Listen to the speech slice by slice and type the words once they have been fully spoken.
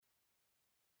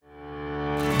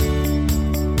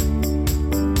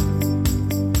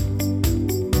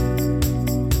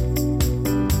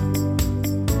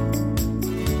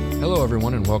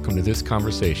everyone, and welcome to this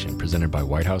conversation presented by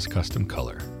White House Custom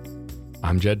Color.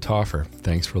 I'm Jed Toffer.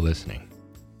 Thanks for listening.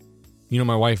 You know,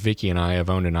 my wife Vicki and I have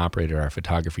owned and operated our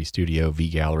photography studio, V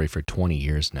Gallery, for 20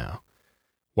 years now.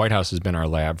 White House has been our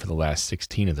lab for the last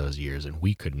 16 of those years, and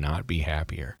we could not be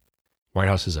happier. White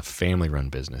House is a family-run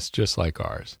business, just like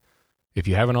ours. If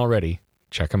you haven't already,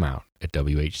 check them out at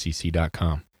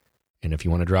WHCC.com. And if you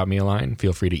want to drop me a line,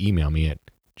 feel free to email me at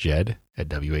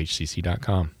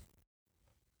jed@WHCC.com.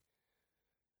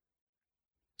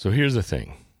 So here's the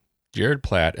thing. Jared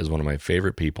Platt is one of my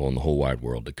favorite people in the whole wide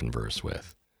world to converse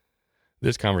with.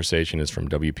 This conversation is from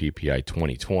WPPI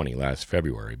 2020 last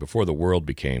February, before the world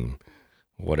became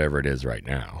whatever it is right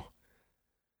now.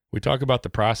 We talk about the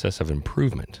process of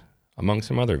improvement, among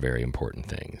some other very important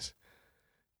things.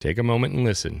 Take a moment and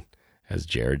listen as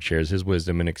Jared shares his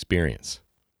wisdom and experience.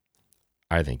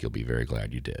 I think you'll be very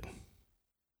glad you did.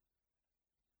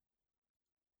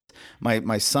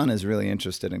 My son is really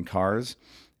interested in cars,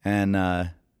 and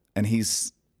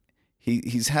he's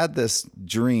had this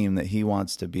dream that he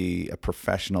wants to be a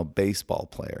professional baseball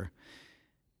player.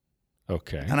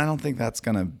 Okay. And I don't think that's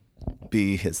going to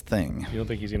be his thing. You don't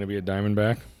think he's going to be a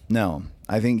Diamondback? No,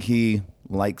 I think he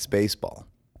likes baseball.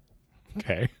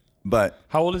 Okay. But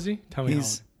how old is he? Tell me how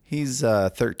old. He's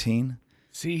 13.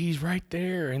 See, he's right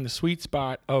there in the sweet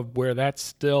spot of where that's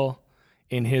still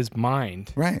in his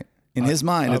mind. Right. In his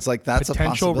mind, it's like that's a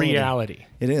potential possibility. reality.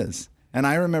 It is. And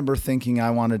I remember thinking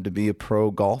I wanted to be a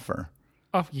pro golfer.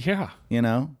 Oh, yeah. You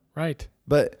know? Right.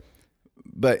 But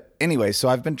anyway, so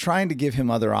I've been trying to give him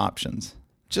other options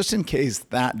just in case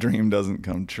that dream doesn't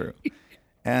come true.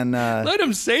 And let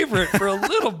him savor it for a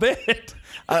little bit.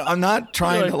 I'm not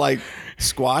trying to like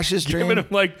squash his dream. Giving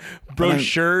him like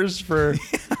brochures for.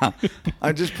 Yeah,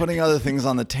 I'm just putting other things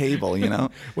on the table, you know.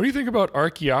 What do you think about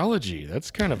archaeology? That's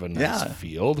kind of a nice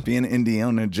field. Being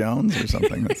Indiana Jones or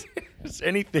something. Just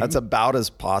anything. That's about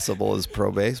as possible as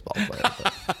pro baseball player.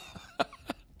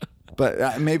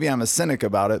 But maybe I'm a cynic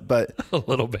about it. But a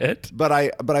little bit. But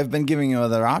I've been giving him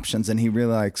other options, and he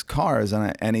really likes cars,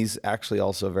 and he's actually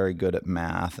also very good at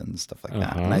math and stuff like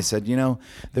that. And I said, you know,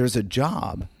 there's a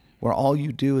job where all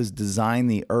you do is design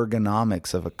the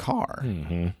ergonomics of a car.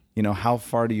 Mm-hmm. You know, how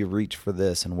far do you reach for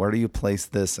this, and where do you place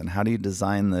this, and how do you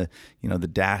design the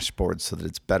dashboard so that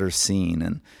it's better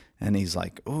seen? And he's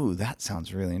like, ooh, that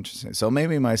sounds really interesting. So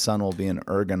maybe my son will be in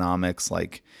ergonomics,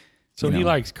 like. So he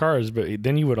likes cars, but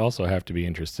then you would also have to be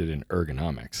interested in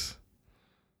ergonomics.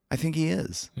 I think he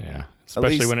is. Yeah,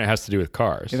 especially when it has to do with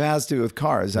cars. If it has to do with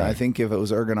cars, right. I think if it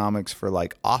was ergonomics for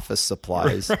like office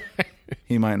supplies, right.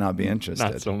 He might not be interested.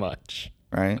 Not so much.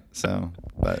 Right? So,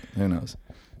 but who knows?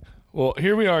 Well,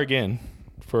 here we are again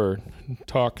for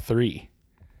talk 3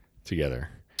 together.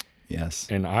 Yes.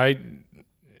 And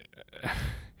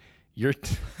your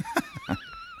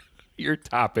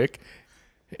topic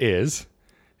is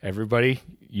everybody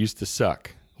used to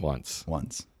suck once.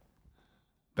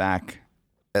 Back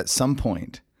at some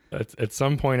point. At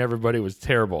some point, everybody was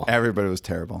terrible. Everybody was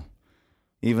terrible.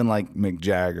 Even like Mick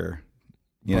Jagger,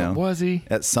 you know. Was he?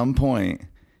 At some point,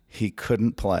 he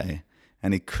couldn't play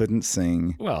and he couldn't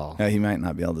sing. Well, he might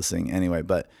not be able to sing anyway,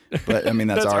 but I mean,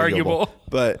 that's arguable.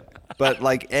 But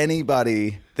like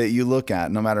anybody that you look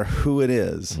at, no matter who it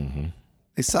is, mm-hmm.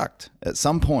 They sucked at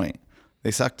some point.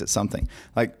 They sucked at something.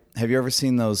 Like, have you ever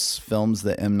seen those films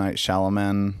that M. Night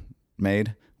Shyamalan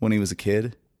made when he was a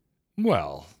kid?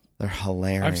 Well, they're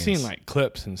hilarious. I've seen like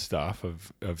clips and stuff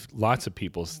of lots of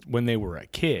people when they were a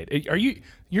kid.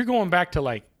 You're going back to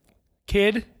like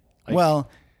kid? Like, well,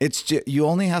 it's just, you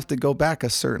only have to go back a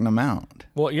certain amount.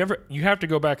 Well, you have to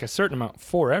go back a certain amount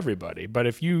for everybody. But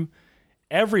if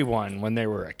everyone when they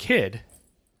were a kid,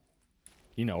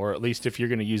 you know, or at least if you're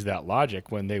going to use that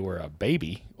logic when they were a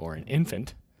baby or an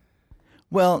infant.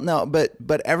 Well, no,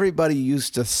 but everybody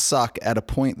used to suck at a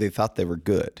point they thought they were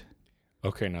good.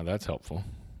 Okay, now that's helpful.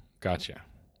 Gotcha.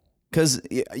 Because,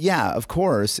 yeah, of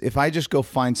course, if I just go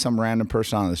find some random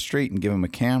person on the street and give them a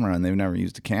camera and they've never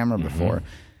used a camera mm-hmm. before,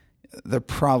 they're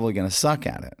probably going to suck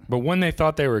at it. But when they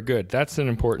thought they were good, that's an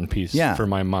important piece for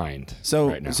my mind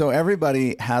right now. So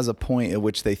everybody has a point at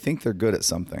which they think they're good at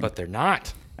something. But they're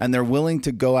not. And they're willing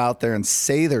to go out there and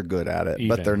say they're good at it,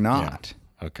 but they're not.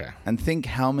 Yeah. Okay. And think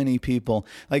how many people,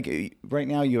 like right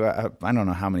now you have, I don't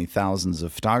know how many thousands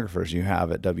of photographers you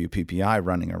have at WPPI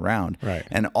running around. Right.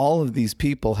 And all of these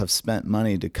people have spent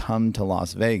money to come to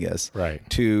Las Vegas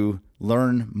to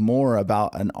learn more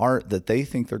about an art that they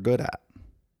think they're good at.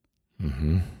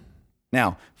 Mm-hmm.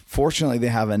 Now, fortunately, they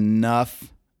have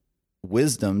enough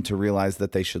wisdom to realize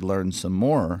that they should learn some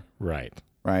more. Right.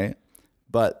 Right.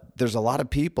 But there's a lot of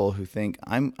people who think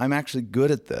I'm actually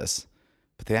good at this,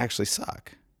 but they actually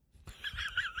suck.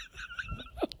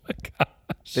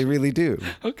 They really do.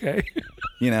 Okay.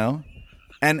 You know?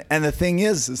 And the thing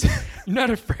is You're not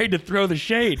afraid to throw the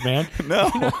shade, man.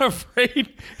 No. You're not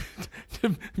afraid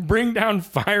to bring down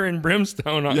fire and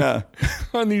brimstone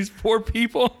on these poor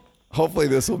people. hopefully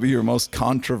this will be your most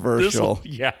controversial.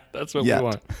 That's what we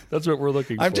want. That's what we're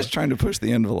looking for. I'm just trying to push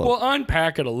the envelope. Well,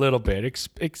 unpack it a little bit.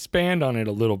 Expand on it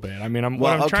a little bit. I mean,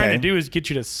 what I'm trying to do is get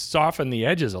you to soften the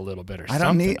edges a little bit or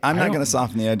something. I'm not going to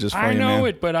soften the edges for you, I know man.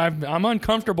 it, but I'm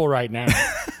uncomfortable right now.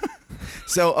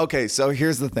 So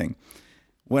here's the thing.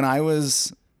 When I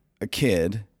was a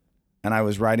kid and I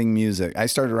was writing music, I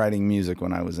started writing music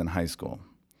when I was in high school.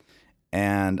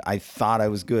 And I thought I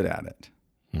was good at it.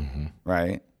 Mm-hmm.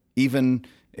 Right? Even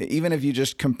if you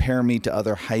just compare me to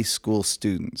other high school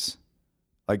students,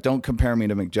 like don't compare me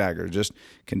to Mick Jagger, just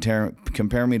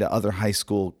compare me to other high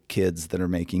school kids that are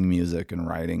making music and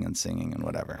writing and singing and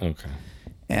whatever. Okay.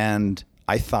 And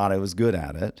I thought I was good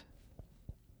at it,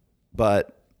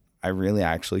 but I really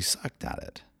actually sucked at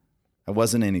it. I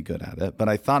wasn't any good at it, but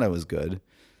I thought I was good.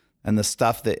 And the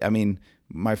stuff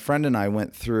my friend and I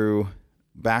went through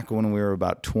back when we were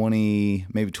about 20,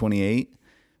 maybe 28,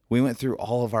 we went through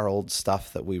all of our old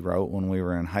stuff that we wrote when we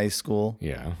were in high school.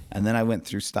 Yeah. And then I went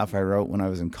through stuff I wrote when I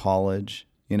was in college,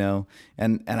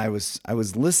 and I was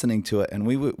listening to it, and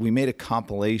we made a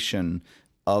compilation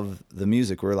of the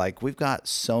music. We're like, we've got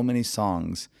so many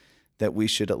songs that we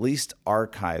should at least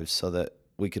archive so that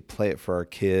we could play it for our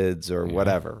kids or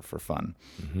whatever for fun.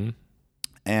 Mm-hmm.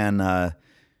 And our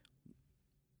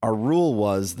rule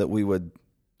was that we would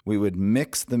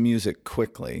mix the music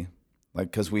quickly, like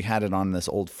because we had it on this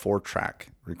old 4-track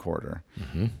recorder.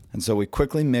 Mm-hmm. And so we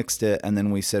quickly mixed it, and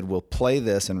then we said, we'll play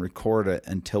this and record it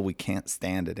until we can't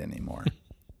stand it anymore.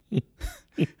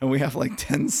 And we have like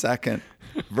 10-second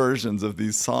versions of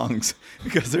these songs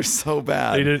because they're so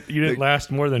bad. You didn't last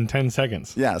more than 10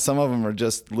 seconds. Yeah, some of them are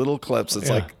just little clips. It's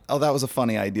like, oh, that was a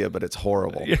funny idea, but it's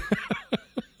horrible.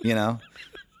 Yeah.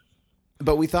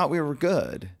 But we thought we were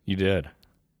good. You did.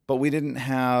 But we didn't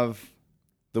have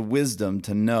the wisdom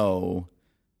to know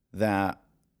that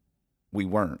we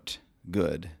weren't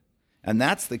good. And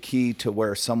that's the key to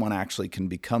where someone actually can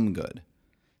become good.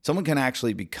 Someone can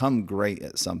actually become great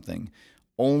at something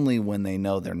only when they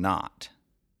know they're not.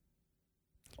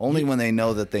 Only when they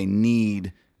know that they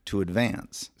need to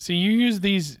advance. See, you use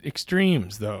these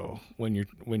extremes though when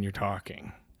you're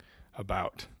talking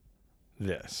about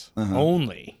this. Uh-huh.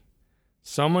 Only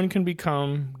someone can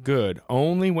become good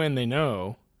only when they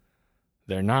know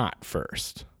they're not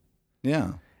first.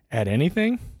 Yeah. At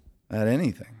anything? At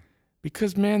anything.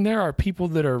 Because man, there are people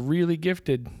that are really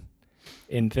gifted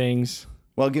in things.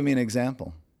 Well, give me an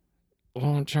example.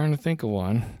 Well, I'm trying to think of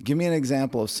one. Give me an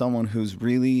example of someone who's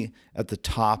really at the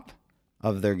top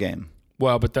of their game.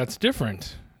 Well, but that's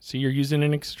different. See, you're using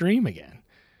an extreme again.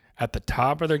 At the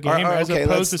top of their game as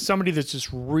opposed to somebody that's just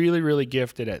really, really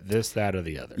gifted at this, that, or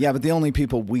the other. Yeah, but the only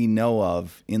people we know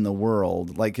of in the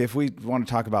world, like if we want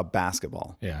to talk about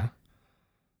basketball. Yeah.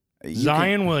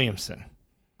 Zion Williamson.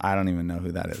 I don't even know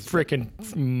who that is. Freaking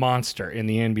monster in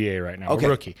the NBA right now. Okay. A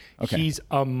rookie. Okay. He's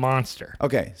a monster.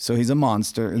 Okay, so he's a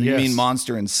monster. You mean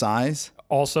monster in size?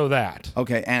 Also that.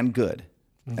 Okay, and good.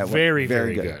 Very,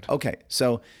 very good. Okay,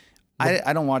 so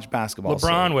I don't watch basketball.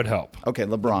 LeBron would help. Okay,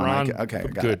 LeBron. Okay,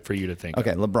 good for you to think.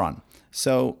 Okay, LeBron.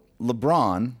 So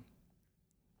LeBron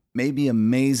may be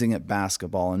amazing at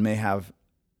basketball and may have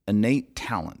innate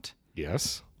talent.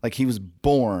 Yes. Like he was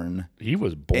born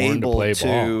to play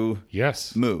ball.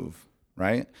 Yes. Move,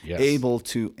 right? Yes. Able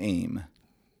to aim.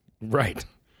 Right.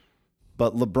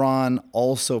 But LeBron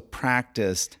also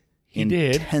practiced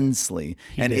intensely.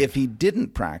 If he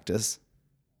didn't practice,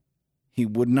 he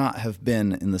would not have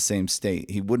been in the same state.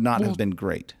 He would not have been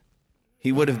great.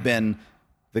 He would have been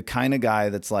the kind of guy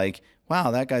that's like,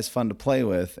 wow, that guy's fun to play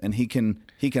with, and he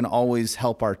can always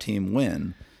help our team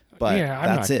win. But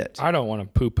that's it. I don't want to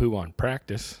poo-poo on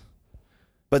practice.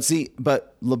 But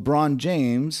LeBron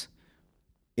James,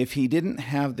 if he didn't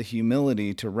have the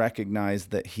humility to recognize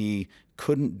that he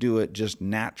couldn't do it just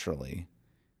naturally,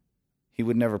 he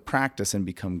would never practice and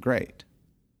become great.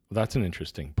 Well, that's an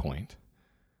interesting point.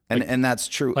 And that's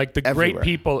true. Like the everywhere. Great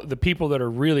people, the people that are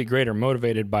really great are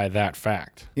motivated by that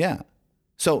fact. Yeah.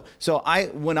 So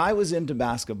when I was into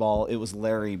basketball, it was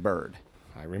Larry Bird.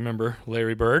 I remember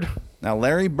Larry Bird. Now,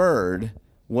 Larry Bird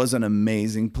was an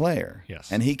amazing player.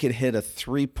 Yes. And he could hit a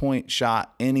 3-point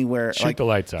shot anywhere. Shoot the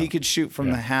lights out. He could shoot from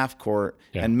the half court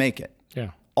and make it.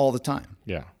 Yeah. All the time.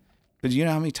 Yeah. But do you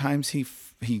know how many times he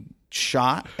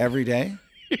shot every day?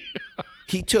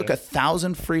 He took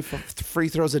 1,000 free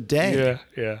throws a day.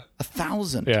 Yeah.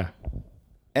 1,000. Yeah.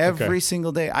 Every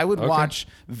single day. I would watch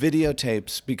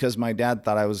videotapes because my dad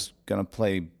thought I was going to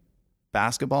play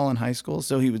basketball in high school.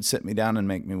 So he would sit me down and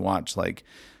make me watch like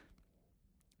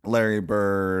Larry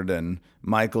Bird and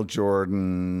Michael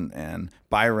Jordan and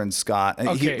Byron Scott.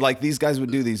 And like these guys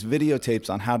would do these videotapes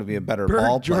on how to be a better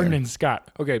ball player. Jordan and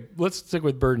Scott. Okay, let's stick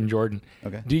with Bird and Jordan.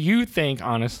 Okay. Do you think,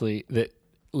 honestly, that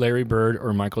Larry Bird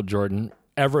or Michael Jordan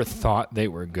ever thought they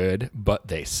were good, but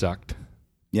they sucked?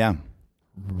 Yeah.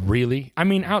 Really? I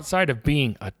mean, outside of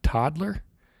being a toddler,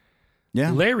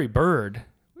 Larry Bird,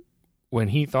 when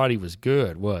he thought he was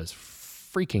good, was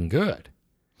freaking good.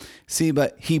 See,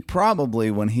 but he probably,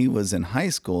 when he was in high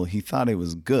school, he thought he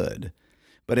was good.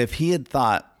 But if he had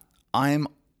thought, I'm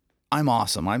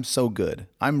awesome, I'm so good,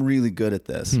 I'm really good at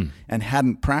this, and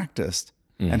hadn't practiced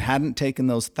and hadn't taken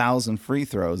those 1,000 free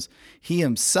throws, he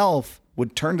himself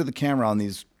would turn to the camera on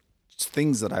these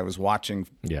things that I was watching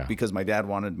because my dad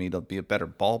wanted me to be a better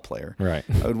ball player. Right.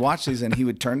 I would watch these and he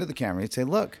would turn to the camera. He'd say,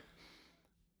 look,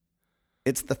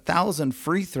 it's the 1,000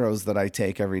 free throws that I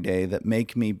take every day that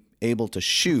make me able to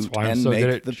shoot and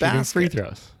make the basket. Free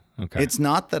throws. Okay. It's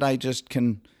not that I just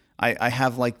can, I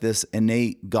have like this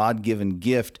innate God-given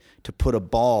gift to put a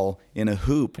ball in a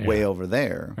hoop way over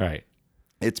there. Right.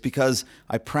 It's because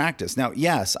I practice. Now,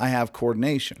 yes, I have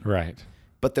coordination. Right.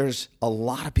 But there's a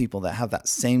lot of people that have that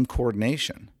same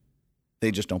coordination.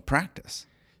 They just don't practice.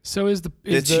 So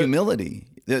it's humility.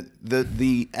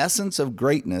 The essence of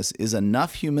greatness is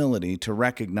enough humility to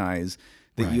recognize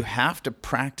that you have to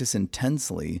practice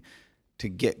intensely to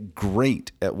get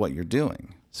great at what you're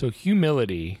doing. So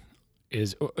humility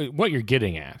is what you're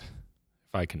getting at,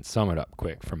 if I can sum it up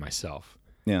quick for myself,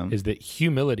 is that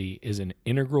humility is an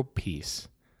integral piece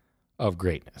of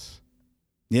greatness.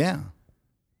 Yeah.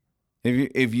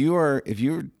 If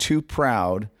you're too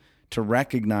proud to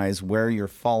recognize where you're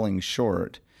falling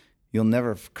short, you'll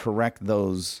never correct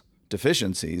those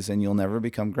deficiencies and you'll never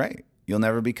become great. You'll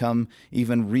never become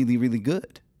even really, really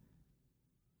good.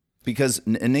 Because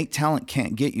innate talent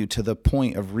can't get you to the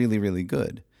point of really, really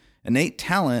good. Innate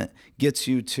talent gets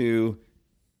you to,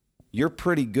 you're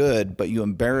pretty good, but you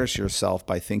embarrass yourself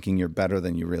by thinking you're better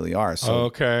than you really are.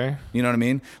 So, you know what I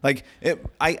mean? Like,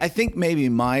 I think maybe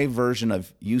my version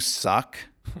of you suck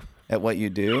at what you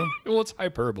do. Well, it's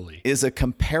hyperbole. Is a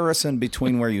comparison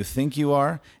between where you think you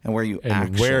are and where you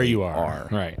actually are.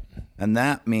 Right. And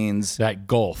that means that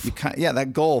gulf.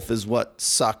 That gulf is what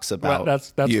sucks about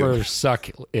that's where suck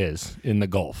is, in the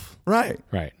gulf. Right.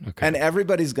 Right. Okay. And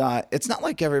everybody's got, it's not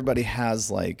like everybody has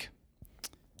like,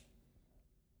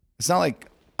 it's not like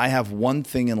I have one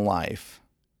thing in life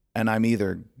and I'm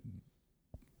either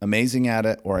amazing at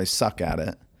it or I suck at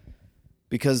it,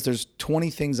 because there's 20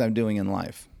 things I'm doing in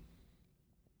life.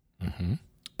 Mm-hmm.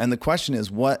 And the question is,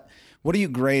 what are you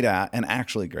great at and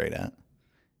actually great at?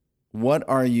 What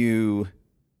are you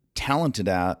talented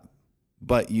at,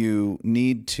 but you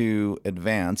need to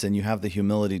advance and you have the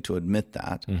humility to admit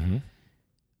that? Mm-hmm.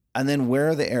 And then where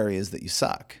are the areas that you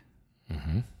suck?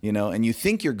 Mm-hmm. You know, and you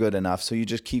think you're good enough, so you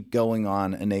just keep going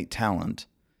on innate talent,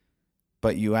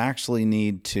 but you actually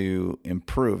need to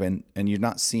improve and you're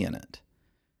not seeing it.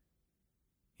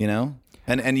 You know?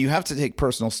 And you have to take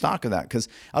personal stock of that, because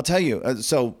I'll tell you,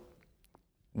 so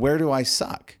where do I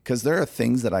suck? Because there are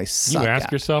things that I suck at. You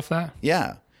ask yourself that?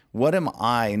 Yeah. What am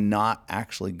I not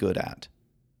actually good at?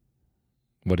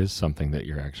 What is something that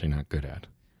you're actually not good at?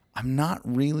 I'm not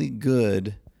really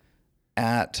good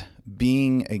at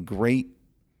being a great,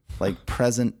 like,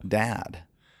 present dad.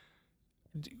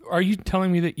 Are you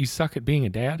telling me that you suck at being a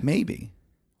dad? Maybe.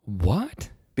 What?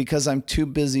 Because I'm too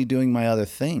busy doing my other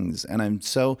things. And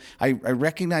I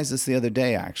recognized this the other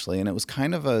day, actually, and it was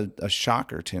kind of a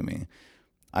shocker to me.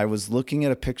 I was looking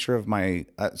at a picture of my,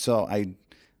 so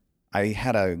I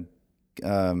had a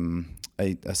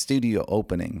studio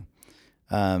opening,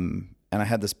 and I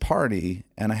had this party,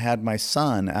 and I had my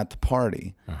son at the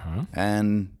party,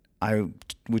 and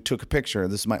we took a picture.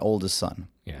 This is my oldest son.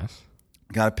 Yes.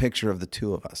 Got a picture of the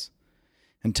two of us.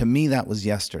 And to me, that was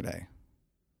yesterday,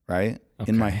 right? Okay.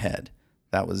 In my head,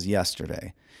 that was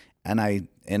yesterday. And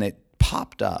it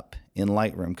popped up in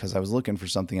Lightroom because I was looking for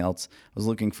something else. I was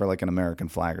looking for like an American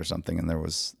flag or something, and there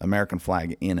was American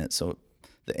flag in it. So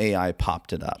the AI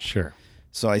popped it up. Sure.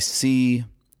 So I see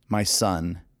my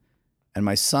son, and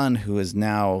my son, who is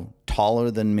now taller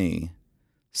than me,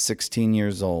 16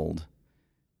 years old,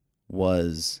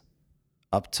 was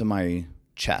up to my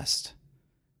chest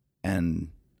and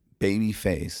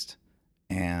baby-faced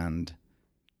and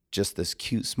just this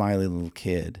cute, smiley little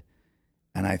kid.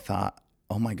 And I thought,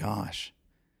 oh my gosh,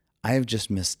 I have just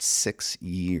missed 6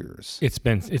 years. It's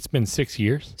been 6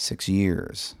 years? 6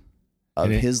 years of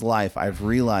his life. I've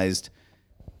realized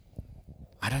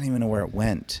I don't even know where it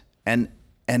went. And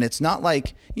it's not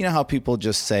like, you know how people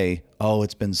just say, oh,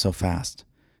 it's been so fast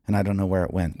and I don't know where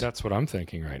it went. That's what I'm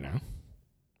thinking right now.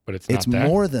 But it's not It's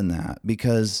more than that,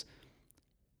 because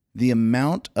the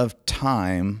amount of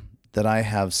time that I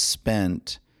have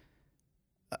spent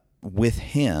with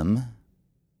him,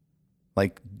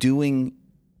 like doing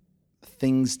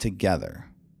things together,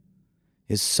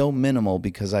 is so minimal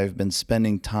because I've been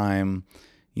spending time,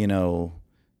 you know,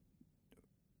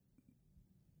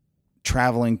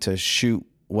 traveling to shoot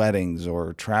weddings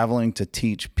or traveling to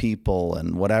teach people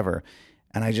and whatever.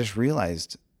 And I just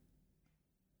realized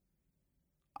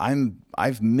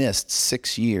I've missed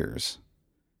 6 years,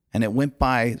 and it went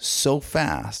by so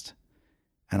fast.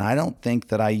 And I don't think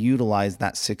that I utilized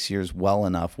that 6 years well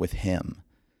enough with him.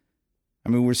 I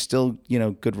mean, we're still, you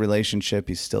know, good relationship.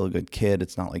 He's still a good kid.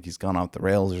 It's not like he's gone off the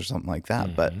rails or something like that.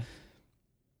 Mm-hmm. But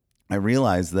I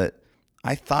realized that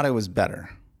I thought I was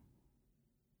better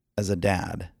as a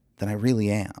dad than I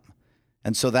really am.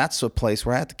 And so that's a place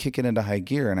where I have to kick it into high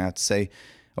gear and I have to say,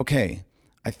 okay,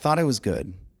 I thought I was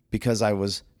good because I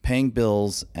was paying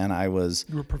bills and I was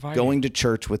going to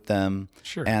church with them.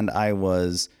 Sure. And I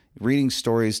was reading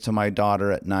stories to my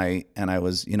daughter at night. And I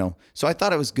was, you know, so I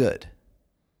thought I was good.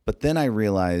 But then I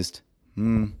realized,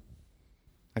 I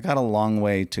got a long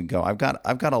way to go. I've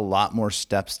got a lot more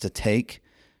steps to take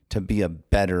to be a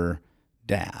better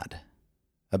dad,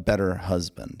 a better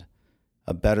husband,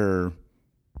 a better,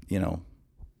 you know,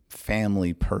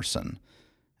 family person.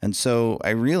 And so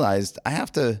I realized I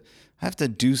have to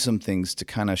do some things to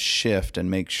kind of shift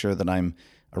and make sure that I'm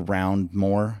around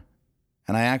more.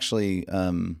 And I actually,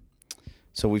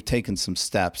 so we've taken some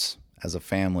steps as a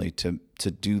family to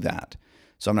do that.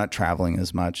 So I'm not traveling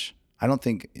as much.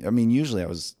 Usually I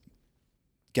was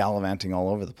gallivanting all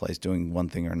over the place doing one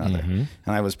thing or another. Mm-hmm.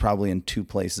 And I was probably in 2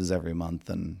 places every month.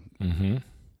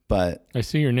 But I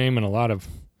see your name in a lot of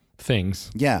things.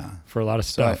 Yeah. For a lot of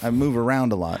stuff. So I move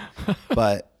around a lot.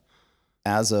 But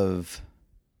as of,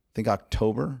 I think,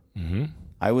 October,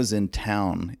 I was in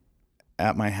town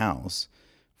at my house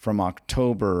from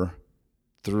October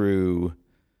through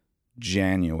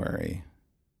January.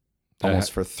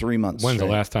 Almost for 3 months When's straight.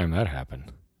 the last time that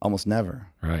happened? Almost never.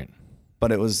 Right.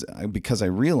 But it was because I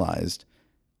realized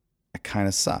I kind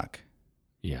of suck.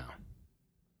 Yeah.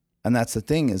 And that's the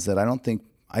thing, is that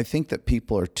I think that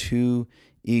people are too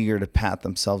eager to pat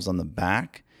themselves on the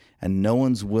back, and no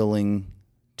one's willing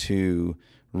to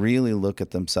really look at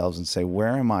themselves and say,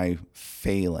 where am I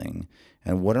failing?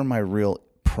 And what are my real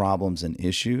problems and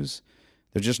issues?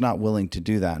 They're just not willing to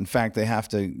do that. In fact,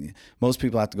 most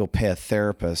people have to go pay a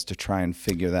therapist to try and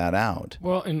figure that out.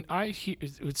 Well, and I hear,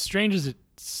 as strange as it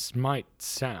might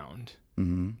sound,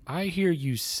 I hear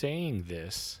you saying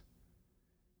this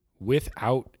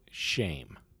without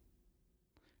shame.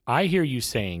 I hear you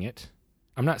saying it.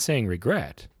 I'm not saying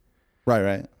regret.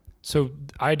 Right. So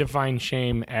I define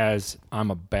shame as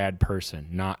I'm a bad person,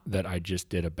 not that I just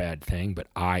did a bad thing, but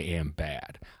I am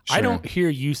bad. Sure. I don't hear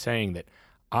you saying that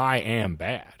I am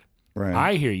bad. Right.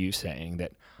 I hear you saying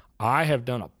that I have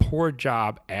done a poor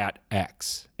job at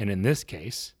X. And in this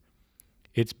case,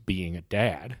 it's being a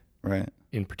dad. Right.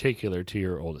 In particular to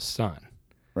your oldest son.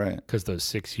 Right. Because those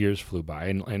 6 years flew by.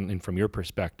 And from your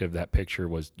perspective, that picture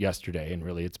was yesterday, and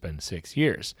really it's been 6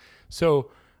 years.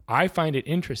 So I find it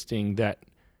interesting that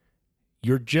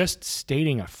you're just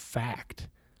stating a fact.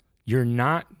 You're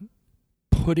not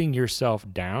putting yourself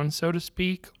down, so to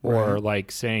speak, or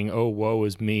like saying, oh, woe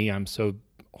is me, I'm so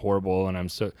horrible,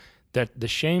 and that the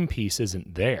shame piece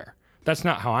isn't there. That's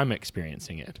not how I'm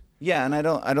experiencing it. Yeah, and I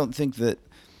don't think that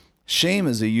shame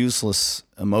is a useless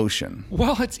emotion.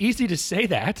 Well, it's easy to say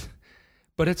that,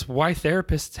 but it's why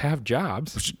therapists have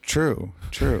jobs. True.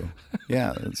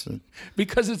 Yeah.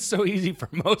 Because it's so easy for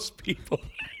most people.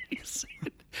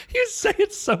 You say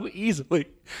it so easily.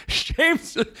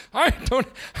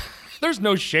 There's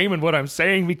no shame in what I'm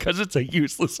saying because it's a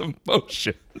useless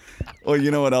emotion. Well,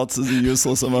 you know what else is a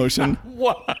useless emotion?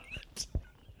 What?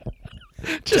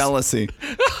 Jealousy.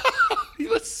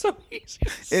 That's so easy.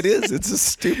 It is. It's a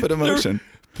stupid emotion.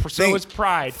 So is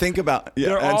pride. Think about is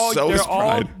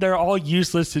pride. They're all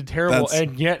useless and terrible,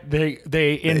 and yet they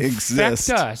infect exist.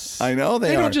 us. I know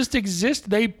they don't just exist.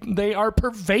 They are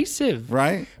pervasive.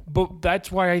 Right. But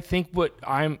that's why I think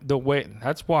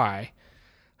that's why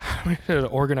I'm going to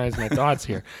organize my thoughts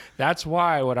here. That's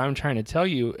why what I'm trying to tell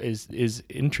you is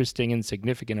interesting and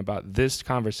significant about this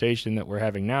conversation that we're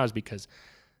having now, is because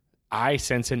I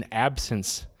sense an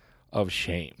absence of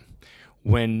shame.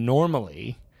 When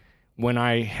normally, when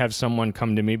I have someone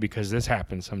come to me, because this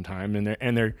happens sometime,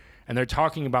 and they're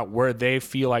talking about where they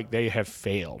feel like they have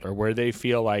failed, or where they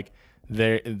feel like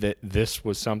that this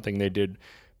was something they did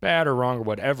bad or wrong or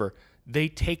whatever, they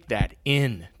take that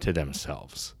in to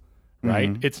themselves, right?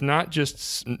 Mm-hmm. It's not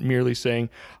just merely saying,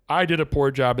 I did a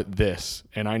poor job at this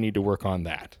and I need to work on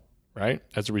that, right?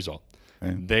 As a result,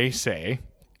 they say,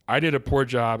 I did a poor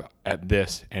job at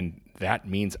this and that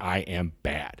means I am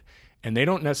bad. And they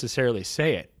don't necessarily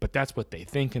say it, but that's what they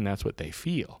think and that's what they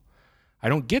feel. I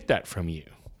don't get that from you.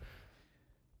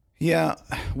 Yeah,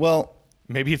 well,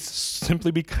 maybe it's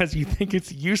simply because you think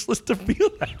it's useless to feel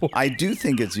that way. I do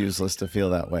think it's useless to feel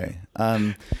that way.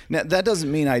 Now, that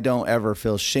doesn't mean I don't ever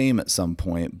feel shame at some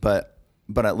point, but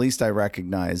at least I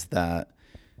recognize that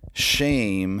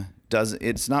shame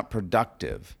it's not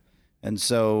productive. And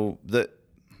so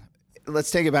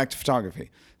let's take it back to photography.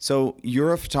 So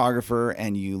you're a photographer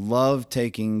and you love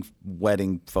taking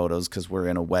wedding photos because we're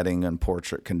in a wedding and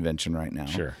portrait convention right now.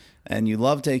 Sure. And you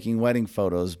love taking wedding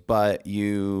photos, but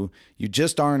you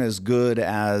just aren't as good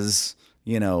as,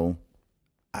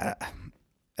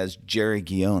 as Jerry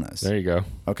Guiones. There you go.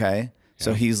 Okay. Yeah.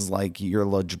 So he's like your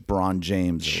LeBron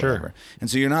James or whatever. And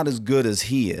so you're not as good as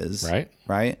he is. Right.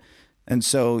 Right. And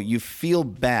so you feel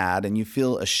bad and you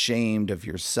feel ashamed of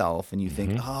yourself and you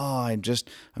think, I'm just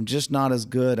not as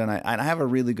good. And I have a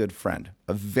really good friend,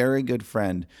 a very good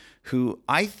friend who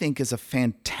I think is a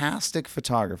fantastic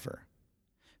photographer.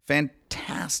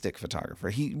 Fantastic photographer.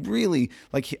 He really,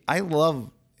 I love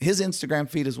his Instagram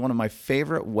feed is one of my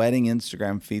favorite wedding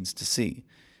Instagram feeds to see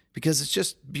because it's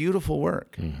just beautiful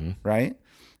work, right?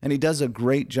 And he does a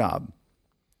great job.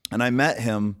 And I met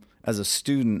him as a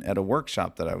student at a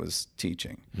workshop that I was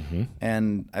teaching.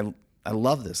 And I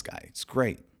love this guy. It's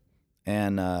great.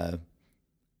 And I'm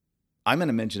going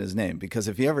to mention his name because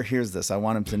if he ever hears this, I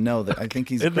want him to know that I think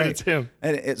he's great. It's him.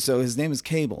 And so his name is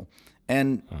Cable.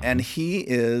 And he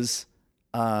is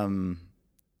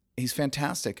he's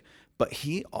fantastic, but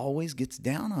he always gets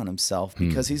down on himself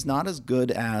because he's not as good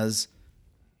as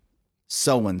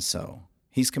so-and-so.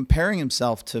 He's comparing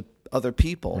himself to other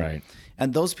people. Right.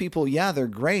 And those people, yeah, they're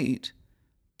great,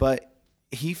 but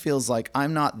he feels like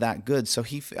I'm not that good. So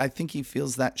I think he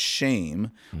feels that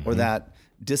shame or that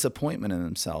disappointment in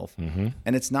himself.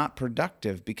 And it's not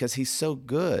productive because he's so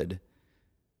good.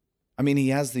 I mean, he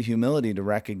has the humility to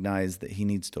recognize that he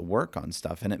needs to work on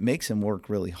stuff and it makes him work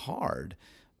really hard.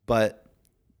 But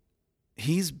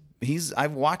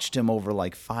I've watched him over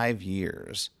like 5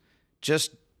 years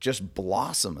just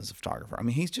blossom as a photographer. I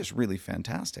mean, he's just really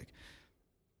fantastic.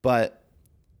 But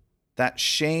that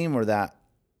shame or that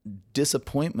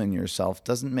disappointment in yourself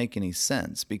doesn't make any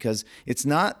sense because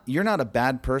you're not a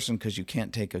bad person because you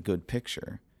can't take a good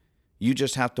picture. You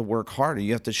just have to work harder.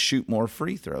 You have to shoot more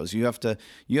free throws. You have to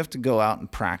go out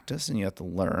and practice and you have to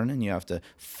learn and you have to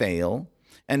fail.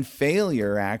 And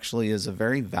failure actually is a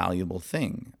very valuable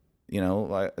thing.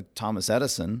 Thomas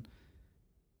Edison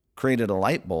created a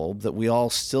light bulb that we all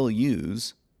still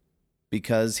use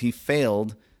because he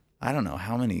failed, I don't know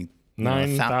how many.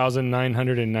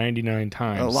 9,999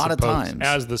 times. A lot of times.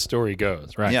 As the story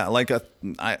goes, right? Yeah, like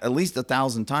at least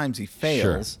 1,000 times he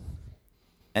fails. Sure.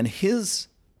 And his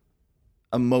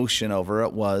emotion over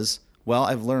it was, well,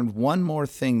 I've learned one more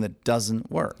thing that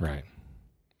doesn't work. Right.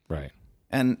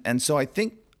 And so I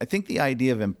think the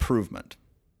idea of improvement,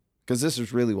 because this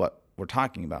is really what we're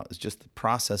talking about, is just the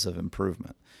process of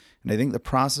improvement. And I think the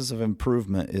process of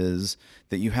improvement is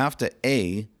that you have to,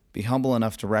 be humble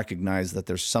enough to recognize that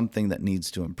there's something that needs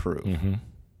to improve.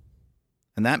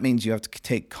 And that means you have to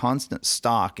take constant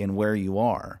stock in where you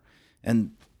are.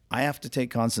 And I have to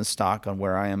take constant stock on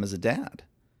where I am as a dad.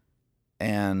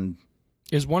 And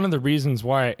is one of the reasons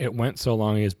why it went so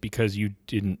long is because you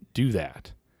didn't do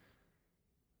that.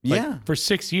 Yeah. For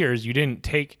 6 years, you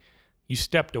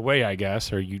stepped away, I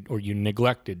guess, or you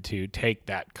neglected to take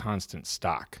that constant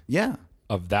stock. Yeah.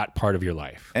 Of that part of your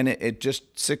life. And it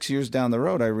just 6 years down the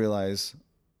road, I realize,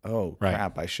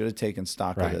 crap, I should have taken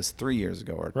stock of this 3 years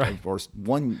ago or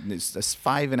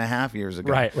 5.5 years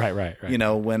ago. Right.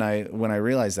 When I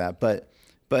realized that, but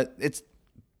it's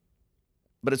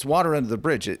water under the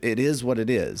bridge. It is what it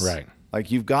is. Right.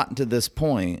 Like you've gotten to this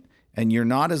point and you're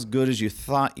not as good as you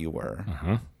thought you were.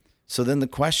 So then the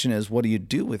question is, what do you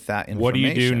do with that information? What do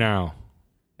you do now?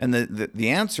 And the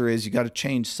answer is you got to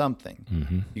change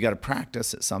something. You got to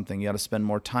practice at something. You got to spend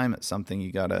more time at something.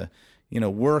 You got to,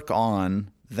 work on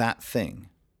that thing,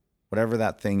 whatever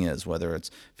that thing is, whether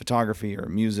it's photography or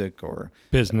music or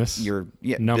business,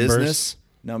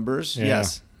 numbers.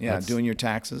 Yes. Yeah. Doing your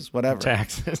taxes, whatever.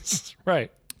 Taxes.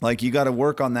 Right. Like you got to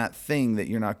work on that thing that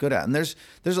you're not good at. And there's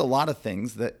a lot of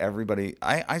things that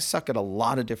I suck at a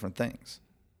lot of different things,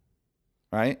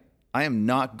 right? I am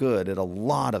not good at a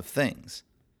lot of things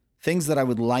that I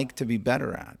would like to be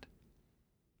better at.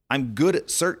 I'm good at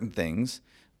certain things,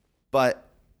 but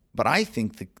I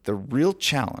think the real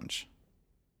challenge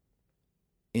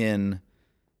in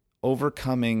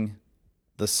overcoming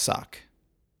the suck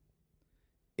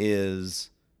is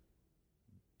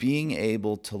being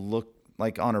able to look,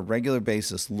 like on a regular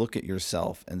basis, look at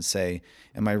yourself and say,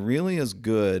 am I really as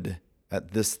good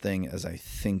at this thing as I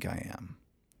think I am?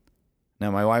 Now,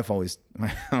 my wife always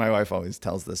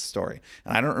tells this story,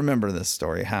 and I don't remember this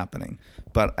story happening,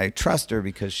 but I trust her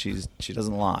because she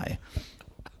doesn't lie.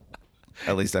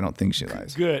 At least I don't think she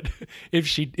lies. Good. If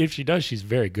she does, she's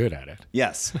very good at it.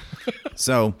 Yes.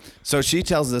 So she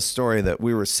tells this story that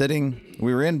we were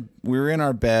in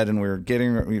our bed and we were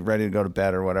getting ready to go to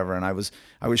bed or whatever, and I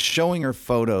was showing her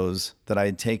photos that I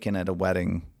had taken at a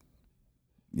wedding,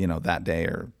 that day,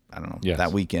 or I don't know,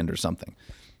 that weekend or something.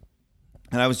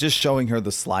 And I was just showing her the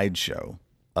slideshow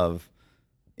of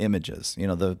images,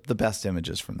 the best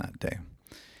images from that day.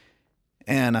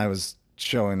 And I was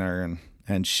showing her,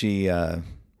 and she,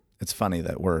 it's funny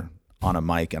that we're on a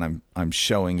mic and I'm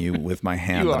showing you with my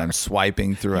hand that I'm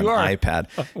swiping through an iPad.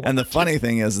 And the funny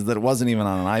thing is that it wasn't even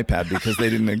on an iPad because they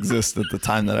didn't exist at the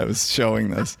time that I was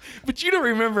showing this. But you don't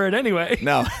remember it anyway.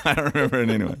 No, I don't remember it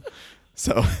anyway.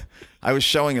 So I was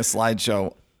showing a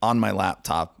slideshow on my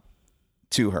laptop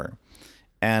to her.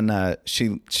 And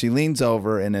she leans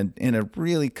over and in a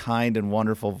really kind and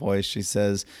wonderful voice, she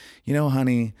says,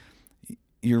 honey,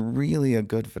 you're really a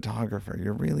good photographer.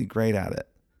 You're really great at it.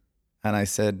 And I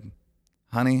said,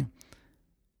 honey,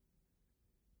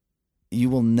 you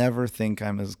will never think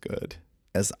I'm as good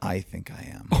as I think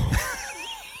I am.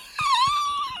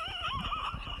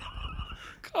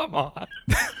 Come on.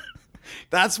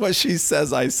 That's what she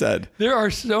says I said. There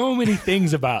are so many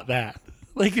things about that.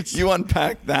 Like you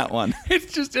unpacked that one.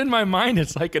 It's just in my mind.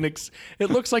 It's like it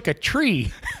looks like a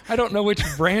tree. I don't know which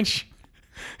branch.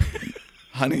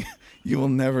 Honey, you will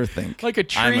never think like a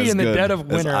tree in the dead of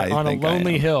winter on a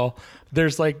lonely hill.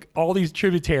 There's like all these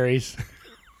tributaries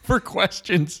for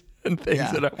questions and things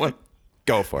that I want.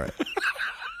 Go for it.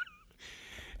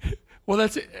 Well,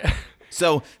 that's it.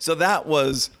 So that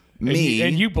was me.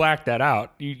 And you blacked that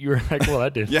out. You were like, well,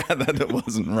 that didn't. Yeah, that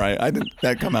wasn't right.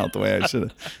 That come out the way I should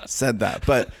have said that.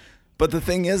 But the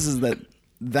thing is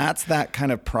that's that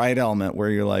kind of pride element where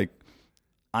you're like,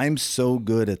 I'm so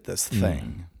good at this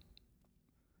thing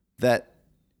that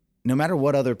no matter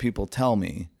what other people tell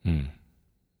me,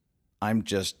 I'm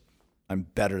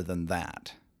better than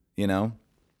that,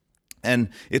 And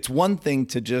it's one thing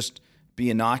to just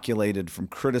be inoculated from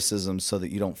criticism so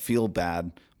that you don't feel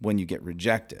bad when you get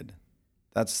rejected.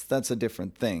 That's a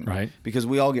different thing. Right. Because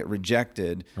we all get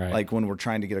rejected. Right. Like when we're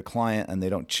trying to get a client and they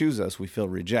don't choose us, we feel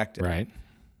rejected. Right.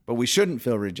 But we shouldn't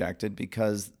feel rejected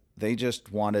because they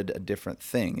just wanted a different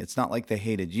thing. It's not like they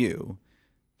hated you.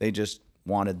 They just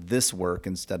wanted this work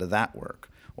instead of that work.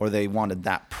 Or they wanted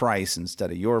that price instead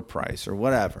of your price or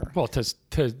whatever. Well, to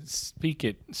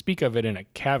speak of it in a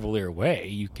cavalier way,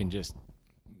 you can just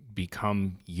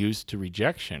become used to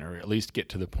rejection, or at least get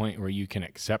to the point where you can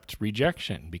accept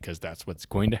rejection because that's what's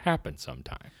going to happen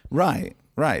sometime. Right.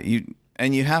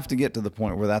 You have to get to the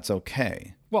point where that's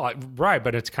okay. Well, right,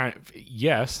 but it's kind of,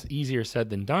 yes, easier said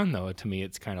than done, though. To me,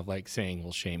 it's kind of like saying,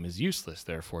 well, shame is useless,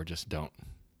 therefore just don't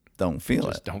feel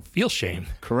it. Just don't feel shame.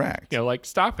 Correct. Like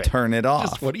stop it. Turn it off.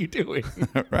 Just what are you doing?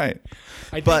 Right.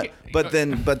 But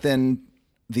then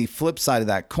the flip side of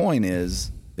that coin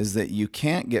is that you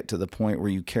can't get to the point where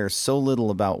you care so little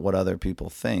about what other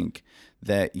people think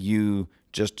that you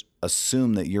just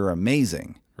assume that you're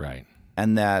amazing. Right.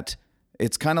 And that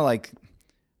it's kind of like,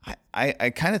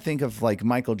 I kind of think of like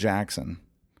Michael Jackson,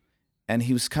 and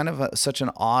he was kind of such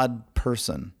an odd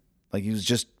person. Like he was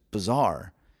just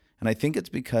bizarre. And I think it's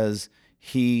because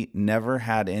he never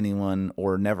had anyone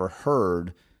or never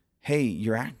heard, hey,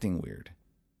 you're acting weird.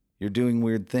 You're doing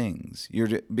weird things.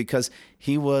 Because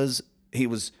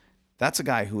that's a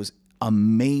guy who was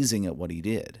amazing at what he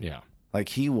did. Yeah. Like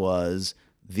he was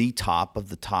the top of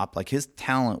the top. Like his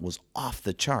talent was off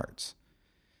the charts.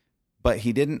 But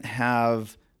he didn't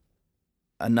have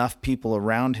enough people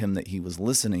around him that he was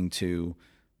listening to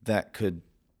that could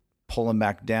pull him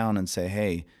back down and say,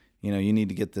 hey, you need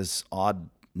to get this odd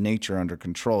nature under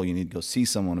control. You need to go see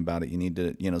someone about it. You need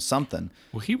to, something.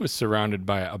 Well, he was surrounded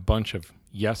by a bunch of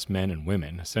yes men and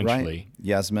women, essentially. Right.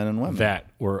 Yes men and women. That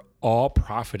were all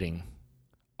profiting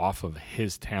off of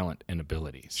his talent and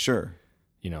abilities. Sure.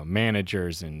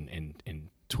 Managers and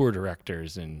tour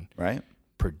directors and right.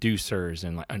 producers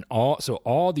and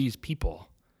all these people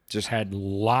just had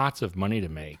lots of money to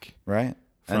make. Right.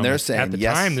 And they're saying, at the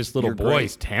time, this little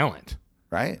boy's talent.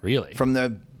 Right. Really. From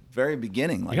the very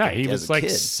beginning. Like he was like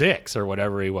kid. 6 or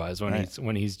whatever he was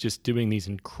when he's just doing these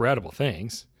incredible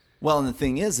things. Well, and the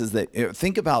thing is that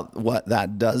think about what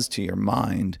that does to your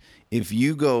mind. If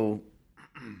you go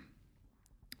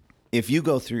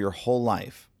through your whole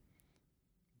life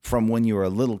from when you were a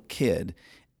little kid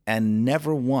and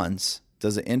never once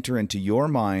does it enter into your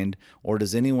mind, or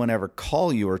does anyone ever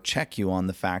call you or check you on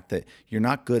the fact that you're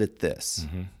not good at this?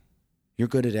 Mm-hmm. You're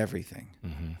good at everything.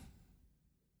 Mm-hmm.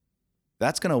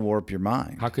 That's going to warp your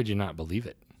mind. How could you not believe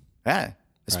it? Yeah,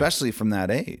 especially from that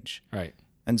age. Right.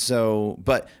 And so,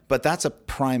 but that's a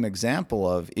prime example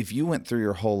of if you went through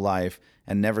your whole life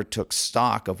and never took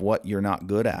stock of what you're not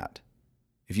good at,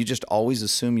 if you just always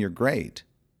assume you're great,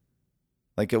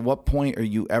 like at what point are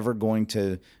you ever going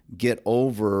to get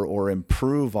over or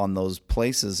improve on those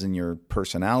places in your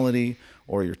personality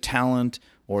or your talent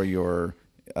or your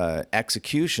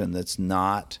execution that's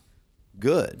not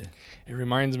good? It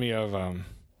reminds me of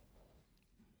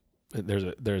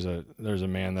there's a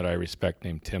man that I respect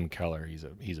named Tim Keller.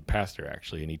 He's a pastor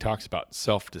actually, and he talks about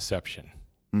self-deception.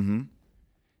 Mm-hmm.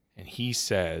 And he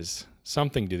says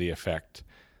something to the effect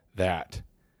that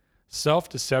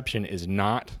self-deception is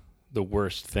not the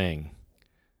worst thing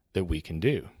that we can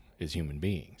do as human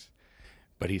beings.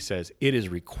 But he says it is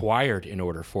required in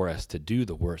order for us to do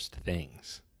the worst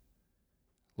things.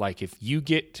 Like if you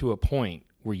get to a point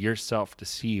where you're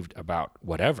self-deceived about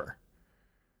whatever,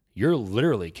 you're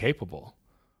literally capable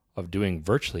of doing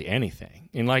virtually anything.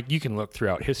 And like you can look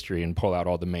throughout history and pull out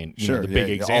all the main, the big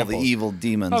examples. All the evil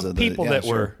demons of people that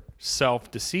were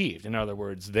self-deceived. In other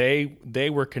words, they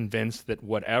were convinced that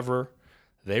whatever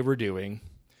they were doing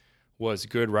was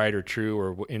good, right, or true,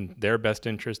 or in their best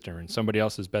interest or in somebody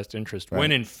else's best interest, right,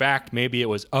 when in fact maybe it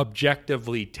was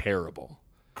objectively terrible.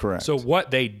 Correct. So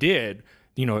what they did,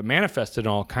 it manifested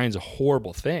in all kinds of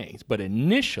horrible things, but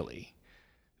initially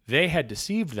they had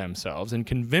deceived themselves and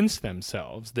convinced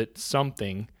themselves that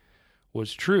something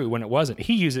was true when it wasn't.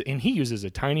 He uses a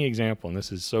tiny example, and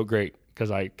this is so great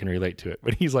because I can relate to it.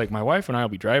 But he's like, my wife and I will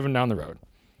be driving down the road,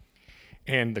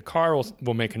 and the car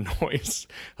will make a noise,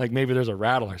 like maybe there's a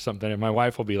rattle or something, and my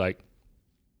wife will be like,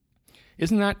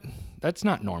 that's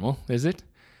not normal, is it?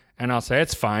 And I'll say,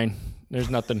 it's fine. There's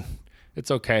nothing.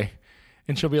 It's okay.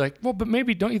 And she'll be like, well, but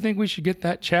maybe don't you think we should get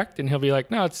that checked? And he'll be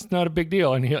like, no, it's not a big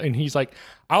deal. And he's like,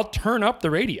 I'll turn up the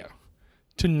radio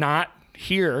to not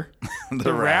hear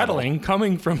the rattling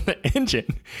coming from the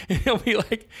engine. And he'll be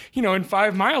like, in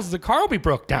 5 miles, the car will be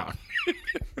broke down.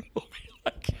 We'll be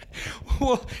like,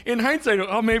 well, in hindsight,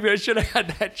 maybe I should have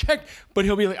had that checked. But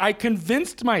he'll be like, I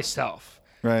convinced myself,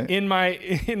 right, in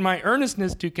my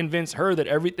earnestness to convince her that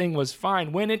everything was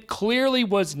fine when it clearly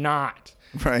was not.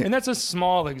 Right. And that's a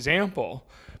small example,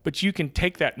 but you can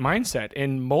take that mindset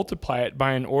and multiply it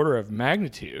by an order of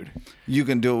magnitude. You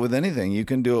can do it with anything. You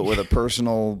can do it with a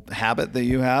personal habit that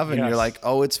you have, and you're like,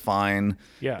 oh, it's fine.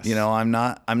 Yes. I'm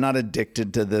not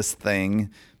addicted to this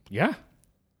thing. Yeah.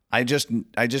 I just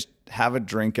have a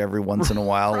drink every once in a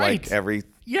while, right, like every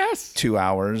 2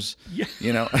 hours. Yeah.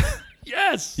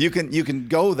 Yes. You can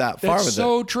go that far with it. That's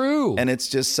so true. And it's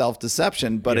just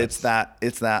self-deception, but it's that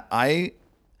I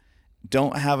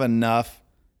don't have enough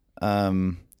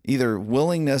either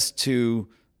willingness to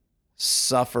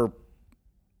suffer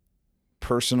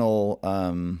personal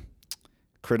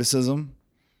criticism.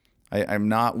 I'm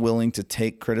not willing to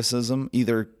take criticism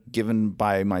either given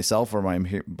by myself or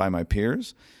by my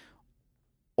peers,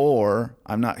 or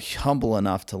I'm not humble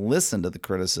enough to listen to the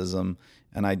criticism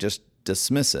and I just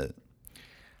dismiss it.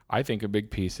 I think a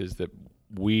big piece is that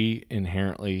we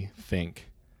inherently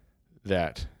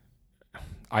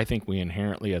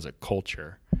as a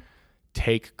culture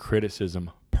take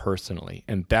criticism personally,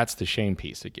 and that's the shame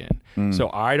piece again. So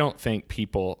I don't think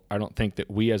that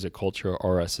we as a culture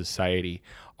or a society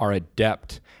are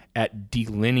adept at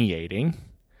delineating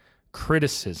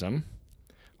criticism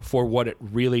for what it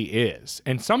really is.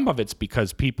 And some of it's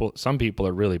because some people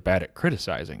are really bad at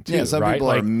criticizing too. Yeah, some right?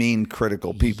 people are mean,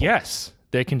 critical people. Yes,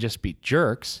 they can just be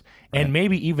jerks, right, and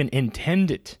maybe even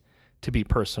intend it to be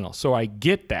personal. So I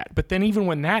get that. But then even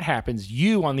when that happens,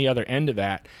 you on the other end of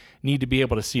that need to be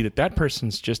able to see that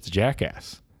person's just a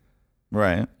jackass.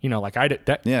 Right.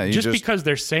 Just because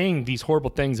they're saying these horrible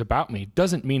things about me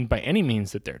doesn't mean by any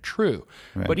means that they're true.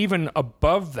 Right. But even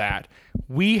above that,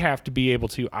 we have to be able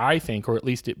to, I think, or at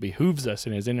least it behooves us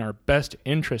and is in our best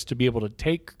interest to be able to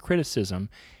take criticism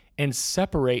and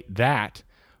separate that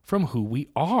from who we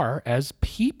are as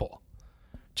people.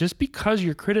 Just because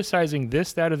you're criticizing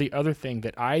this, that, or the other thing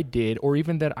that I did, or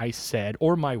even that I said,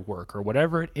 or my work, or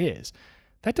whatever it is,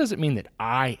 that doesn't mean that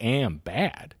I am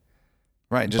bad.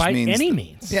 Right. Just by any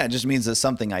means. Yeah, it just means that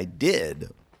something I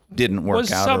did didn't work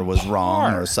was out or was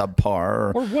wrong or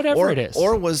subpar. subpar Or whatever it is.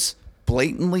 or was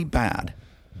blatantly bad.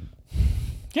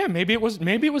 Yeah, maybe it was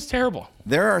terrible.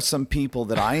 There are some people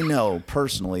that I know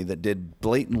personally that did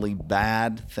blatantly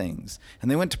bad things,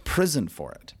 and they went to prison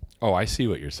for it. Oh, I see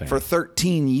what you're saying. For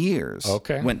 13 years,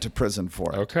 Okay. went to prison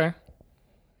for it. Okay.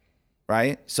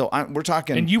 Right? So we're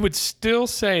talking... And you would still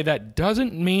say that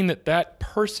doesn't mean that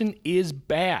person is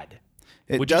bad.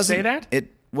 Would you say that?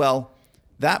 Well,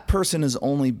 that person is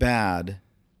only bad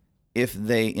if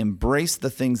they embrace the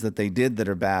things that they did that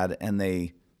are bad and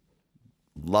they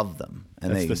love them.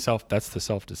 And That's the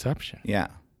self-deception. Yeah.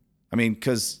 I mean,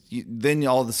 because then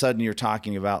all of a sudden you're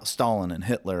talking about Stalin and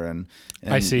Hitler and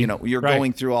I see. You're Right.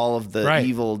 going through all of the Right.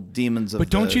 evil demons of But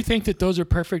don't you think that those are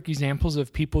perfect examples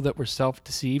of people that were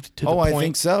self-deceived to the point? I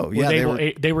think so. where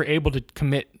Yeah, they were able to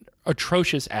commit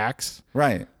atrocious acts.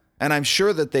 Right. And I'm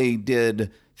sure that they did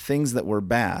things that were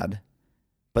bad,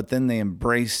 but then they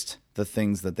embraced the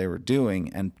things that they were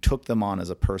doing and took them on as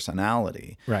a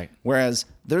personality. Right. Whereas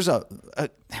there's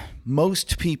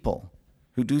most people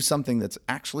who do something that's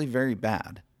actually very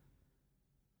bad,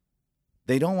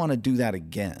 they don't want to do that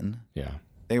again. Yeah.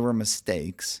 They were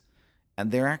mistakes,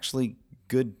 and they're actually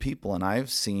good people. And I've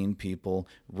seen people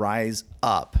rise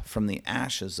up from the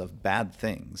ashes of bad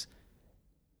things,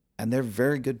 and they're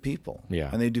very good people. Yeah.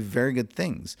 And they do very good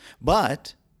things.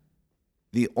 But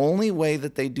the only way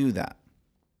that they do that,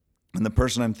 and the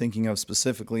person I'm thinking of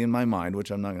specifically in my mind,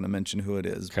 which I'm not going to mention who it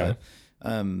is, Okay.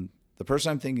 but the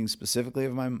person I'm thinking specifically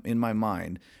of in my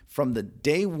mind, from the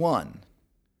day one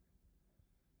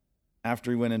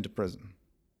after he went into prison,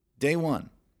 day one,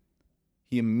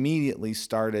 he immediately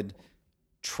started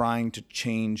trying to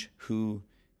change who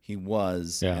he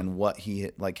was and what he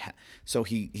like. So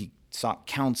he sought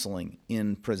counseling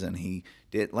in prison. He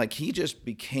just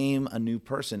became a new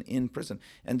person in prison.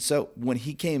 And so when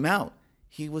he came out,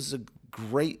 he was a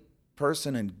great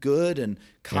person and good and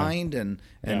kind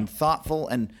and thoughtful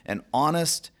and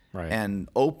honest and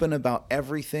open about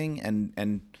everything.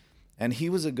 And he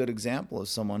was a good example of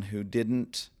someone who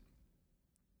didn't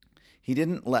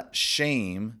let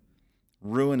shame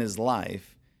ruin his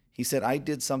life. He said, I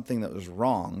did something that was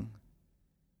wrong,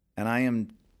 and I am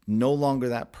no longer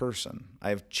that person. I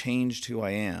have changed who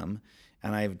I am,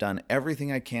 and I have done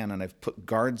everything I can, and I've put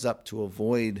guards up to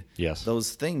avoid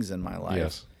those things in my life.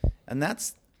 Yes. And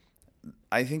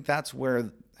I think that's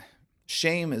where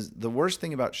shame is. The worst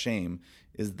thing about shame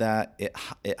is that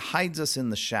it hides us in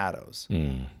the shadows.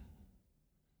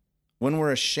 When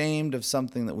we're ashamed of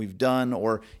something that we've done,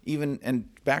 or even, and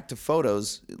back to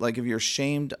photos, like if you're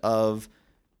ashamed of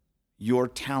your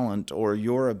talent or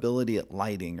your ability at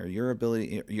lighting or your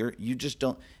ability, you just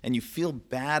don't, and you feel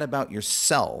bad about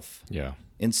yourself. Yeah.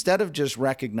 Instead of just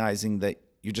recognizing that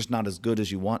you're just not as good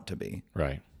as you want to be.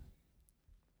 Right.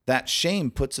 That shame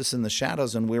puts us in the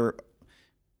shadows, and we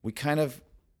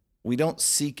don't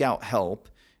seek out help,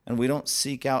 and we don't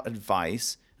seek out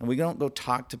advice, and we don't go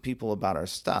talk to people about our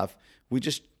stuff. We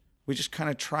just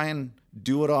kind of try and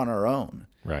do it on our own.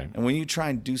 Right. And when you try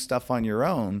and do stuff on your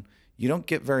own, you don't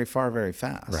get very far very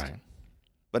fast. Right.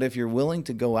 But if you're willing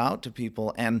to go out to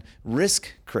people and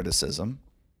risk criticism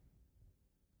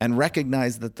and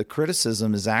recognize that the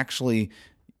criticism is actually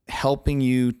helping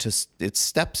you it's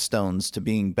stepstones to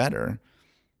being better.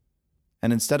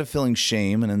 And instead of feeling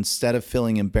shame and instead of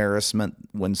feeling embarrassment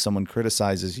when someone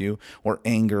criticizes you or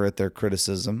anger at their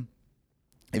criticism,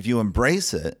 if you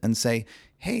embrace it and say,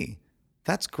 hey,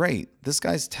 that's great. This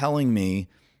guy's telling me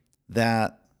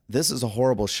that this is a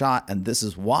horrible shot and this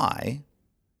is why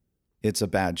it's a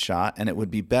bad shot and it would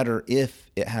be better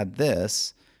if it had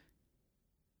this.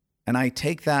 And I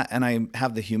take that and I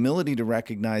have the humility to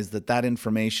recognize that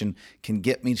information can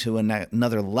get me to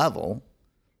another level.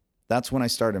 That's when I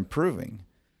start improving.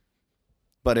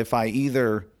 But if I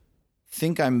either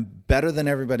think I'm better than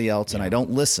everybody else and I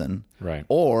don't listen, right,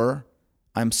 or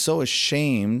I'm so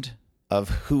ashamed of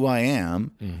who I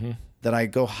am that I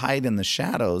go hide in the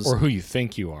shadows, or who you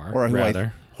think you are, or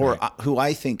who who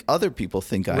I think other people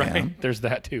think I am. There's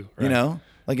that too. Right. You know,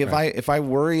 like if I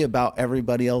worry about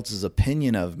everybody else's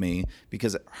opinion of me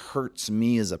because it hurts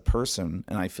me as a person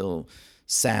and I feel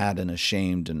sad and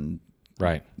ashamed and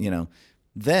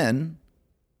then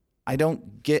I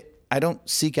don't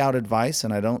seek out advice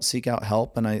and I don't seek out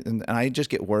help and I just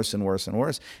get worse and worse and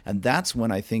worse. And that's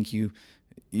when I think you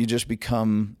just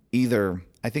become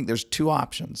I think there's two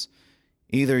options.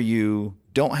 Either you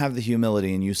don't have the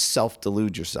humility and you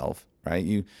self-delude yourself,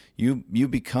 right? You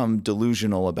become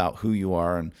delusional about who you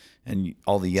are and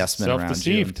all the yes men around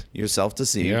you. You're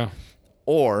self-deceived. Yeah.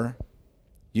 Or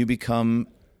you become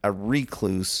a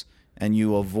recluse and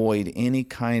you avoid any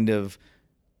kind of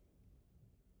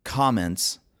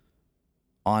comments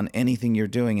on anything you're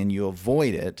doing and you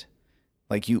avoid it,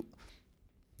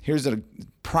 here's a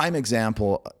prime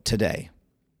example today.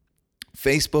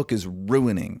 Facebook is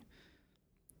ruining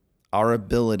our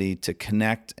ability to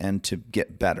connect and to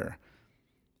get better.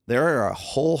 There are a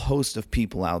whole host of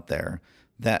people out there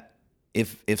that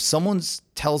if someone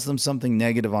tells them something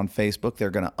negative on Facebook, they're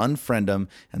going to unfriend them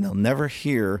and they'll never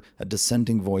hear a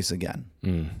dissenting voice again.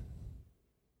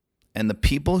 And the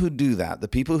people who do that, the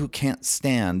people who can't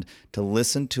stand to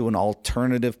listen to an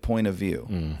alternative point of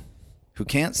view, who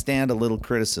can't stand a little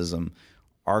criticism,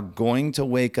 are going to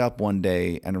wake up one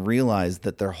day and realize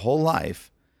that their whole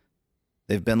life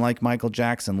they've been like Michael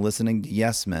Jackson, listening to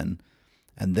yes men,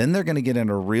 and then they're going to get in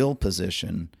a real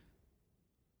position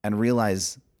and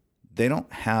realize they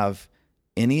don't have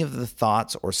any of the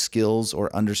thoughts or skills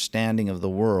or understanding of the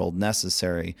world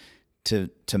necessary to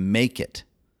make it.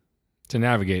 To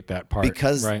navigate that part.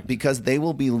 Because they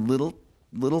will be little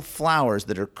flowers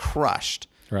that are crushed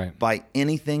by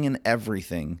anything and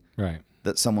everything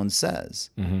that someone says.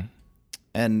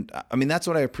 And I mean, that's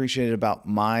what I appreciated about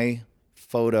my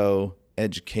photo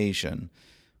education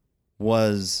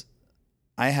was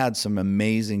I had some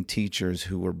amazing teachers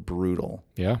who were brutal.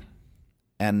 Yeah.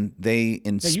 And they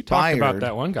inspired. You talked about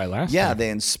that one guy last time. Yeah, they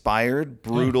inspired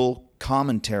brutal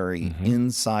commentary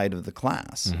inside of the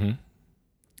class.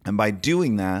 And by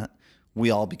doing that,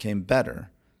 we all became better.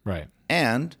 Right.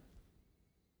 And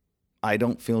I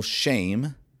don't feel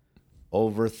shame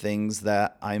over things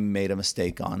that I made a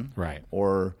mistake on. Right.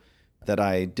 Or that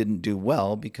I didn't do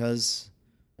well because,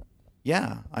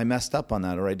 I messed up on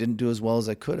that, or I didn't do as well as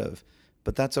I could have.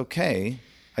 But that's okay.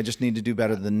 I just need to do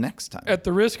better the next time. At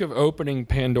the risk of opening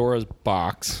Pandora's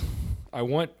box, I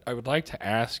would like to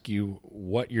ask you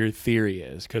what your theory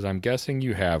is, because I'm guessing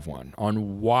you have one,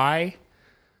 on why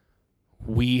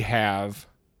we have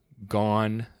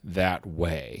gone that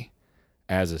way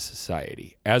as a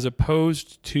society, as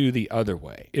opposed to the other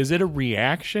way. Is it a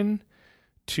reaction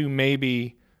to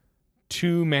maybe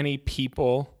too many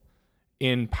people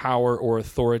in power or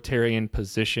authoritarian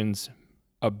positions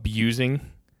abusing?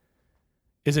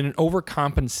 Is it an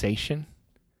overcompensation?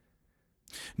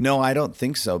 No, I don't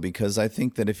think so, because I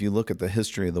think that if you look at the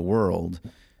history of the world,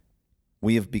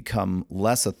 we have become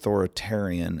less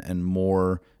authoritarian and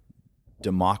more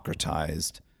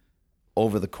democratized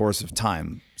over the course of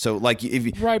time. So, like, if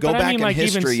you go back in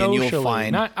history and you'll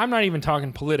find, I'm not even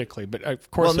talking politically, but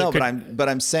of course. Well, no, but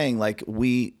I'm saying, like,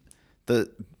 the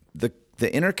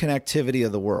interconnectivity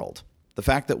of the world, the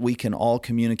fact that we can all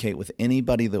communicate with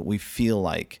anybody that we feel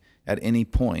like at any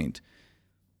point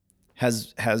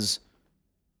has.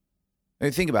 I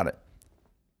mean, think about it.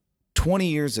 20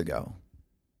 years ago,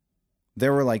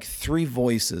 there were like 3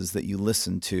 voices that you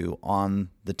listened to on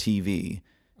the TV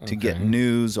to get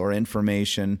news or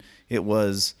information. It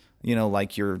was,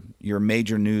 like your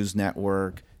major news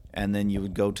network, and then you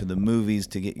would go to the movies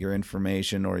to get your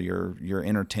information or your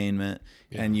entertainment,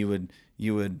 and you would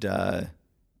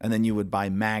and then you would buy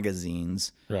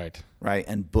magazines, right,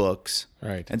 and books,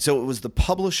 right. And so it was the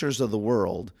publishers of the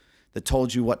world that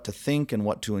told you what to think and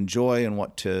what to enjoy and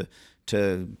what to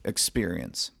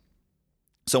experience.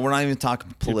 So we're not even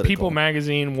talking political. People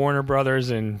Magazine, Warner Brothers,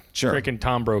 and frickin'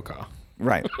 Tom Brokaw.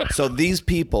 Right. So these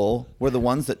people were the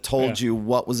ones that told you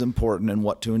what was important and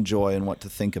what to enjoy and what to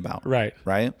think about. Right.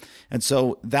 Right. And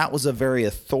so that was a very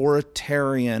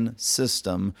authoritarian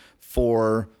system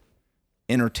for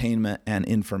entertainment and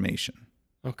information.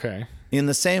 Okay. In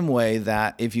the same way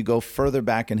that if you go further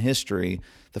back in history,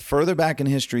 the further back in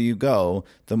history you go,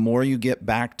 the more you get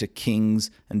back to kings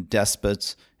and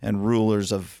despots and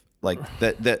rulers of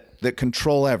that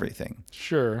control everything.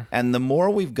 Sure. And the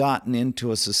more we've gotten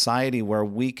into a society where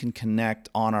we can connect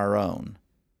on our own,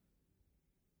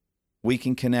 we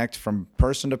can connect from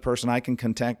person to person. I can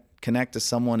connect to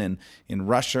someone in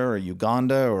Russia or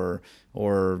Uganda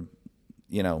or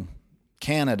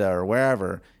Canada or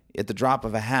wherever at the drop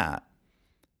of a hat.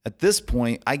 At this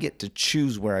point, I get to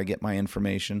choose where I get my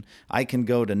information. I can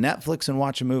go to Netflix and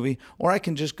watch a movie, or I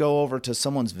can just go over to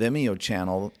someone's Vimeo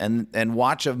channel and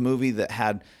watch a movie that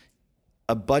had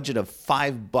a budget of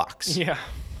 $5. Yeah.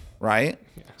 Right?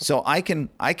 Yeah. So I can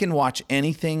watch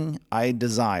anything I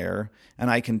desire, and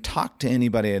I can talk to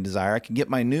anybody I desire. I can get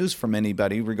my news from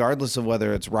anybody, regardless of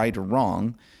whether it's right or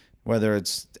wrong, whether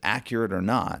it's accurate or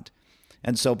not.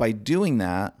 And so by doing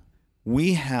that,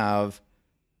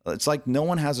 it's like no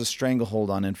one has a stranglehold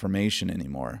on information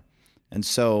anymore. And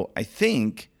so I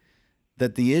think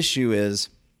that the issue is,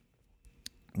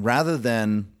 rather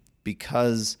than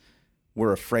because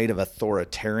we're afraid of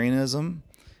authoritarianism,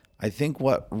 I think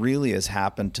what really has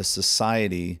happened to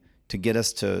society to get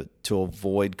us to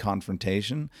avoid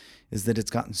confrontation is that it's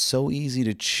gotten so easy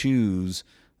to choose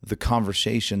the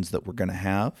conversations that we're going to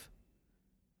have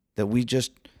that we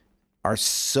just are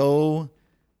so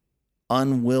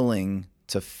unwilling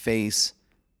to face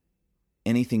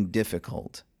anything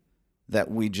difficult that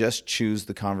we just choose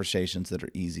the conversations that are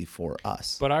easy for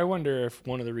us. But I wonder if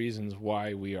one of the reasons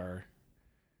why we are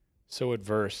so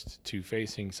adverse to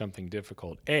facing something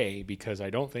difficult, because I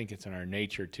don't think it's in our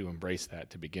nature to embrace that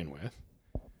to begin with.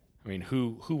 I mean,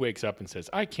 who wakes up and says,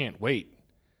 I can't wait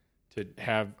to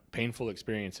have painful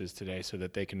experiences today so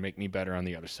that they can make me better on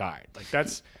the other side? Like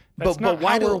that's not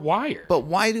how we're wired. But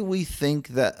why do we think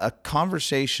that a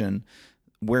conversation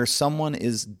where someone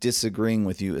is disagreeing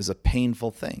with you is a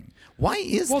painful thing? Why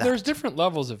is that? Well, there's different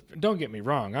levels of, don't get me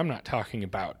wrong, I'm not talking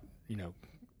about,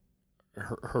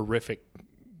 horrific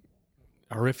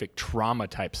trauma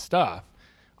type stuff.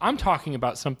 I'm talking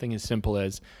about something as simple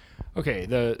as, okay,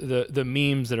 the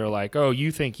memes that are like, oh,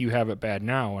 you think you have it bad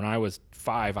now. When I was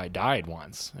 5, I died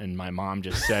once, and my mom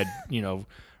just said,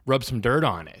 rub some dirt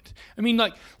on it. I mean,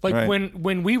 like right.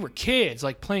 when we were kids,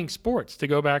 like playing sports, to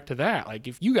go back to that, like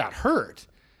if you got hurt,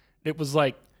 it was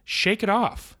like, shake it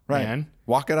off, right. man.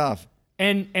 Walk it off.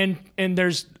 And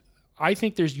I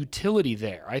think there's utility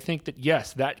there. I think that,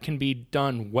 yes, that can be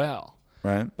done well.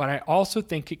 Right. But I also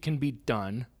think it can be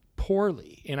done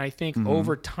poorly. And I think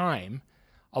over time,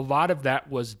 a lot of that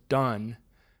was done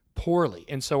poorly.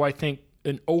 And so I think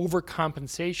an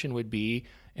overcompensation would be,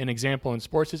 an example in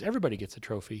sports is everybody gets a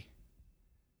trophy.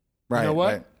 Right. You know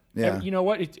what? Right. Yeah. You know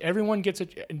what? Everyone gets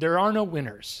there are no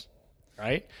winners.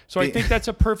 Right? So I think that's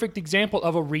a perfect example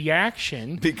of a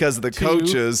reaction. Because the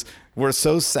coaches were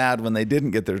so sad when they didn't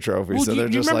get their trophy. Well, so they're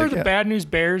do you just remember like, the Bad News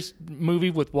Bears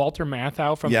movie with Walter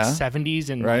Matthau from the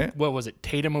 70s and right. what was it,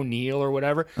 Tatum O'Neal or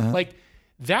whatever? Like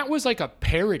that was like a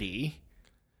parody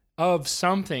of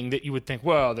something that you would think,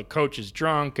 well, the coach is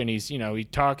drunk and he's, he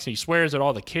talks, he swears at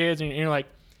all the kids, and you're like,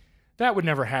 that would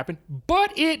never happen.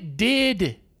 But it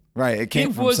did. Right. It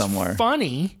came from somewhere. It was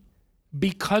funny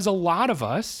because a lot of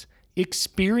us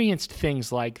experienced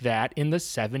things like that in the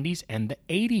 70s and the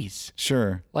 80s.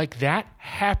 Sure. Like that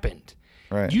happened.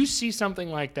 Right. You see something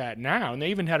like that now, and they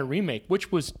even had a remake,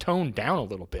 which was toned down a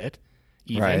little bit,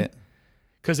 even. Right.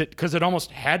 Because it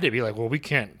almost had to be like, well, we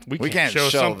can't show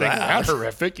something that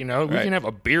horrific, We Right. can have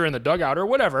a beer in the dugout or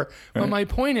whatever. Right. But my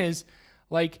point is,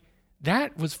 like,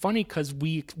 that was funny because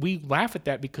we laugh at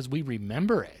that because we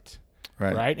remember it.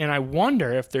 Right. And I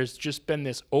wonder if there's just been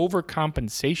this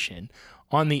overcompensation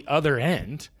on the other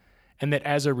end, and that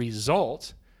as a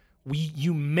result,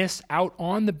 you miss out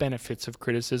on the benefits of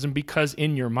criticism because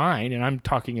in your mind, and I'm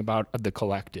talking about the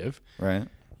collective, right?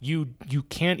 You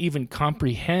can't even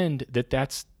comprehend that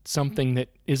that's something that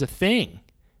is a thing.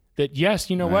 That yes,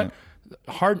 you know right.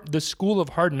 what, the school of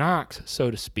hard knocks,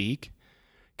 so to speak,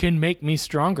 can make me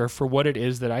stronger for what it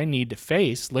is that I need to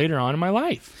face later on in my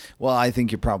life. Well, I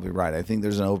think you're probably right. I think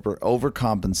there's an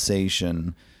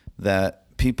overcompensation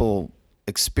that people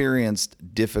experienced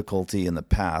difficulty in the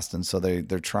past, and so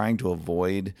they're trying to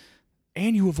avoid.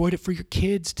 And you avoid it for your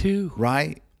kids too,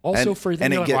 right? Also for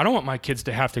them, like, I don't want my kids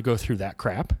to have to go through that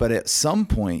crap. But at some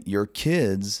point, your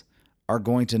kids are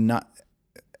going to not.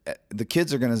 The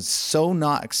kids are going to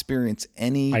not experience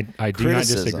any. I do not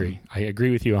disagree. I agree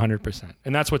with you 100%,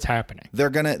 and that's what's happening. They're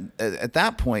gonna at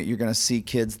that point, you're going to see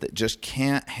kids that just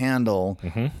can't handle.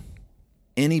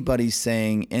 Anybody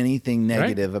saying anything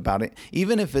negative about it,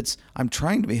 even if it's, I'm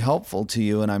trying to be helpful to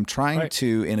you and I'm trying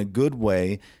to, in a good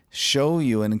way, show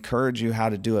you and encourage you how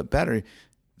to do it better.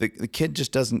 The kid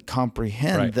just doesn't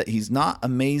comprehend that he's not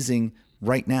amazing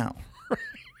right now.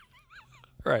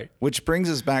 Right. Which brings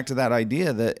us back to that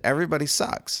idea that everybody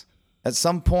sucks at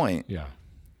some point. Yeah.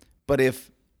 But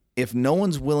if no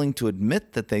one's willing to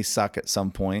admit that they suck at some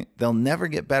point, they'll never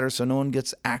get better. So no one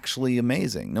gets actually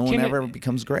amazing. No one ever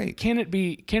becomes great. Can it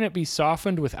be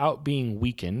softened without being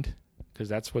weakened? Because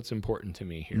that's what's important to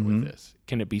me here with this.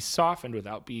 Can it be softened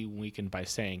without being weakened by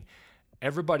saying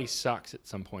everybody sucks at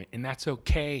some point, and that's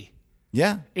okay?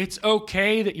 Yeah. It's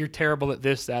okay that you're terrible at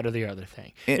this, that, or the other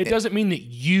thing. It doesn't mean that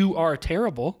you are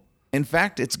terrible. In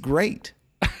fact, it's great.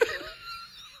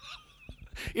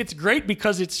 It's great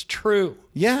because it's true.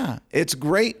 Yeah, it's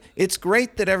great. It's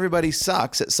great that everybody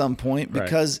sucks at some point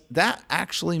because that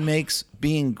actually makes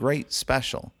being great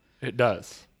special. It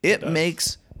does. It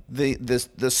makes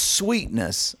the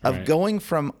sweetness of going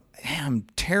from, hey, I'm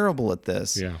terrible at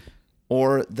this,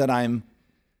 or that I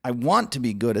want to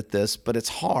be good at this, but it's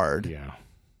hard. Yeah.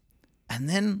 And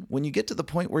then when you get to the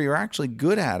point where you're actually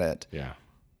good at it,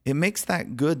 it makes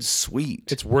that good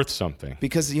sweet. It's worth something.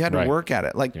 Because you had to work at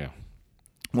it. Like,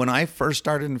 when I first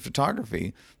started in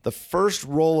photography, the first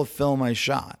roll of film I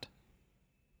shot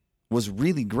was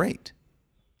really great.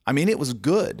 I mean, it was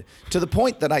good to the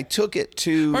point that I took it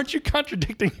to... Aren't you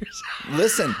contradicting yourself?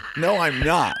 Listen, no, I'm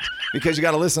not, because you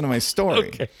got to listen to my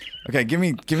story. Okay, give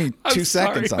me 2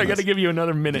 seconds on I this. got to give you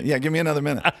another minute. Yeah, give me another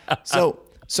minute.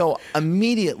 So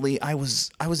immediately I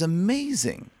was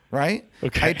amazing, right?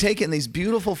 Okay. I had taken these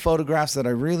beautiful photographs that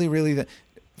I really, really...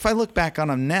 If I look back on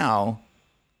them now,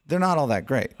 they're not all that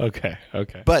great. Okay.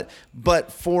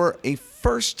 But for a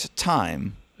first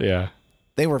time... Yeah.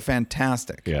 They were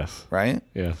fantastic. Yes. Right?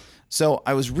 Yes. So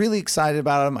I was really excited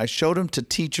about them. I showed them to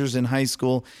teachers in high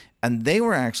school, and they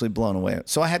were actually blown away.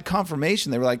 So I had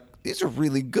confirmation. They were like, these are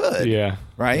really good. Yeah.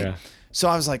 Right? Yeah. So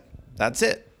I was like, that's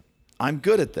it. I'm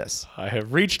good at this. I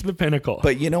have reached the pinnacle.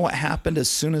 But you know what happened as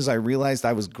soon as I realized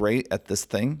I was great at this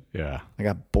thing? Yeah. I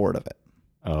got bored of it.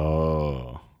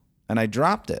 Oh. And I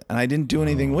dropped it. And I didn't do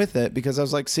anything with it because I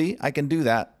was like, see, I can do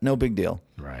that. No big deal.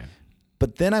 Right.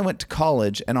 But then I went to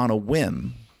college, and on a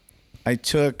whim, I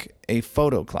took a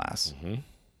photo class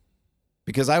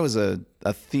because I was a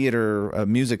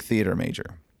music theater major.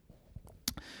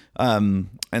 And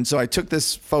so I took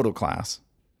this photo class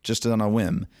just on a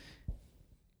whim,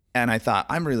 and I thought,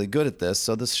 I'm really good at this,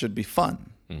 so this should be fun.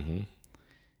 And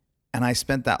I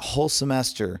spent that whole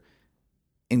semester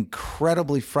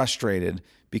incredibly frustrated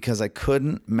because I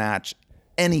couldn't match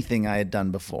anything I had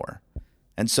done before.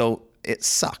 And so it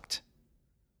sucked.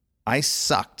 I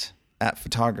sucked at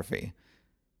photography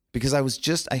because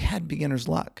I had beginner's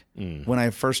luck when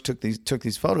I first took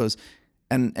these photos,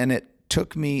 and it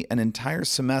took me an entire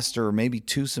semester or maybe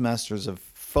 2 semesters of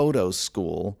photo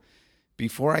school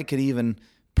before I could even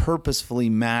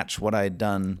purposefully match what I had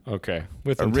done. Okay.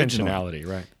 With originally. intentionality,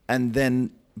 right. And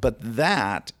then, but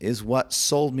that is what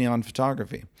sold me on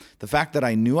photography. The fact that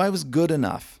I knew I was good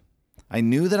enough. I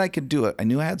knew that I could do it. I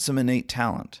knew I had some innate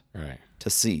talent to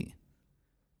see.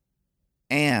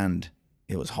 And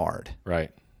it was hard.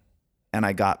 Right. And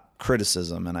I got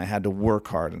criticism, and I had to work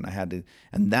hard, and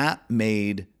that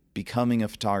made becoming a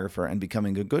photographer and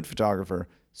becoming a good photographer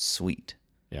sweet.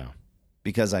 Yeah.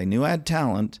 Because I knew I had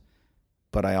talent,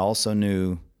 but I also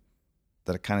knew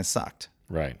that it kind of sucked.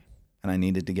 Right. And I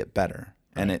needed to get better.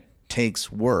 Right. And it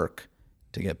takes work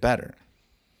to get better.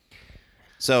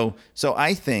 So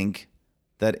I think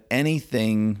that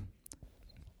anything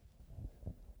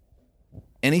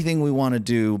we want to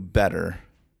do better,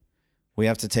 we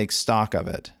have to take stock of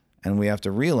it, and we have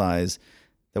to realize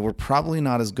that we're probably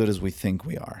not as good as we think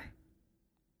we are.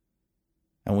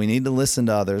 And we need to listen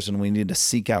to others, and we need to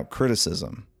seek out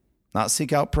criticism, not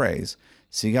seek out praise,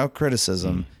 seek out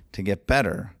criticism to get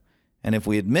better. And if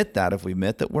we admit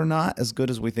that we're not as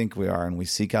good as we think we are, and we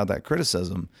seek out that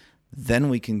criticism, then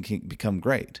we can become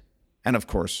great. And of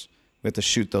course, we have to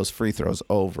shoot those free throws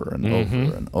over and over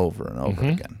and over and over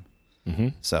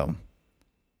again. So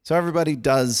everybody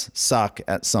does suck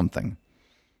at something.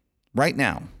 Right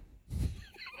now,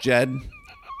 Jed,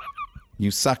 you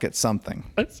suck at something.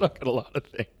 I suck at a lot of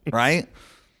things. Right?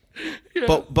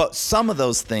 Yeah. But some of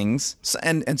those things,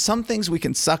 and some things we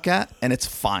can suck at, and it's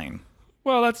fine.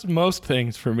 Well, that's most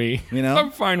things for me. You know?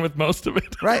 I'm fine with most of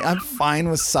it. Right? I'm fine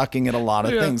with sucking at a lot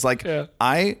of things. Like,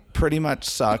 I pretty much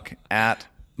suck at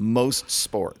most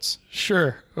sports.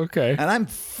 Sure. Okay. And I'm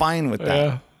fine with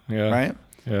that. Yeah. Right?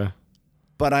 Yeah.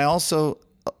 But I also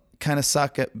kind of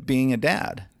suck at being a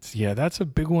dad. Yeah, that's a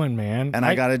big one, man. And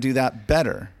I got to do that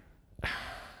better.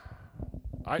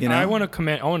 I want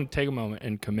to take a moment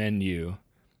and commend you.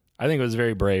 I think it was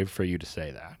very brave for you to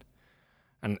say that.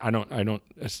 And I don't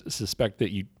suspect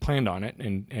that you planned on it.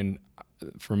 And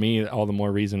for me, all the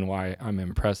more reason why I'm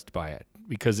impressed by it,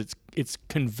 because it's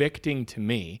convicting to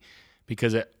me,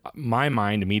 because my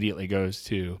mind immediately goes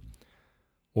to,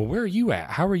 well, where are you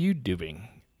at? How are you doing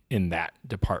in that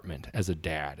department as a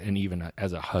dad and even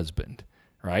as a husband,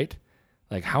 right?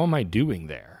 Like, how am I doing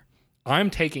there? I'm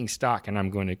taking stock, and I'm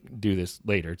going to do this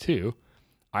later too.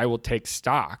 I will take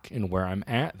stock in where I'm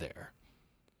at there.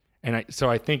 And so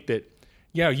I think that,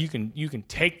 you can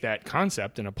take that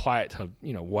concept and apply it to,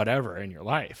 whatever in your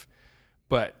life.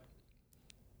 But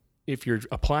if you're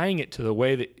applying it to the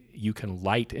way that you can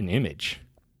light an image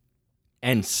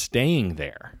and staying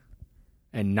there,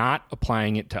 and not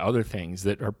applying it to other things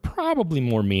that are probably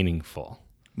more meaningful.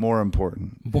 More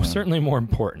important. Certainly more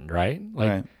important, right?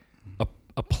 Like,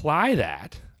 apply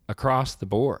that across the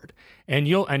board. And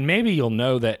maybe you'll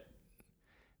know that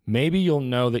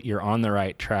you're on the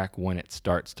right track when it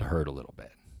starts to hurt a little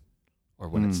bit, or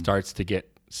when it starts to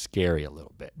get scary a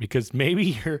little bit, because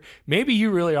maybe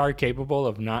you really are capable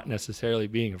of not necessarily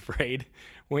being afraid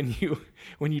when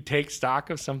you take stock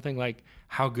of something like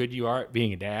how good you are at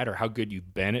being a dad or how good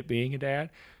you've been at being a dad.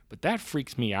 But that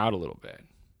freaks me out a little bit.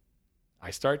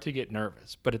 I start to get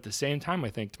nervous, but at the same time I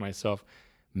think to myself,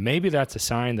 maybe that's a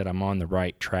sign that I'm on the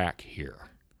right track here.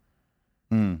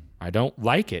 I don't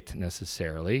like it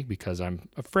necessarily because I'm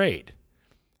afraid.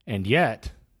 And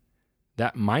yet,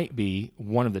 that might be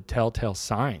one of the telltale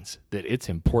signs that it's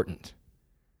important.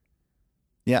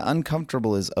 Yeah,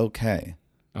 uncomfortable is okay.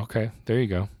 Okay, there you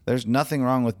go. There's nothing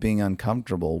wrong with being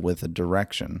uncomfortable with a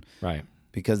direction. Right.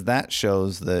 Because that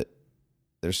shows that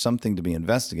there's something to be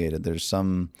investigated. There's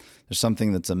something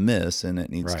that's amiss and it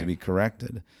needs to be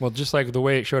corrected. Well, just like the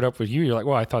way it showed up with you, you're like,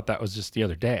 well, I thought that was just the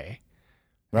other day.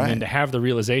 Right. And then to have the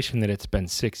realization that it's been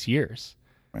 6 years.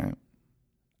 Right.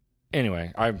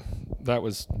 Anyway, that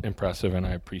was impressive, and I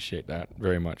appreciate that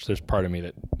very much. There's part of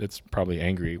me that's probably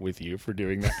angry with you for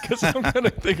doing that because I'm going to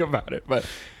think about it. But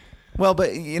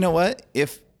you know what?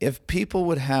 If people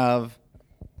were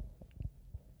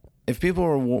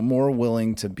more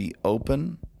willing to be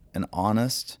open and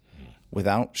honest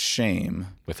without shame.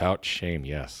 Without shame,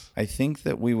 yes. I think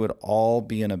that we would all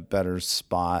be in a better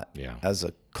spot as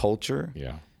a culture.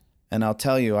 Yeah. And I'll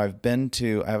tell you, I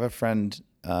have a friend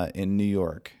in New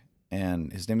York,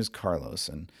 and his name is Carlos.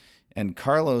 And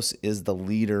Carlos is the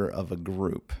leader of a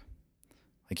group.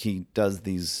 Like, he does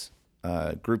these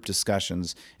group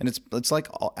discussions, and it's like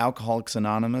Alcoholics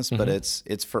Anonymous, but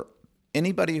it's for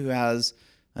anybody who has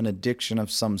an addiction of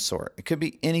some sort. It could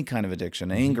be any kind of addiction,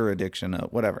 anger addiction,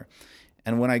 whatever.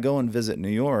 And when I go and visit New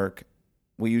York,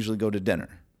 we usually go to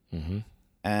dinner.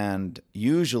 And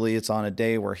usually it's on a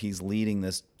day where he's leading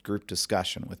this group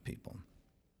discussion with people.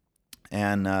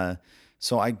 And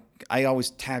so I always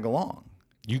tag along.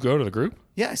 You go to the group?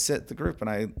 Yeah, I sit at the group and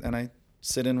I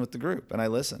sit in with the group and I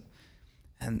listen.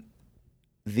 And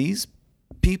these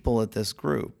people at this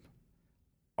group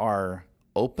are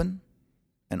open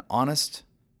and honest,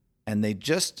 and they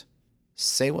just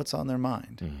say what's on their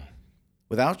mind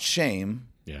without shame,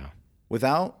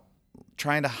 without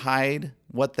trying to hide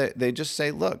what they just say,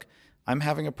 look, I'm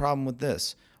having a problem with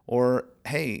this, or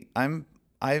hey, I've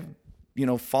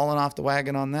fallen off the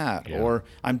wagon on that, or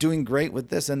I'm doing great with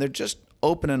this, and they're just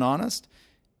open and honest.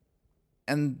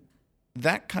 And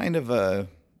that kind of a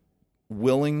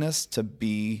willingness to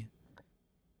be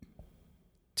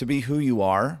who you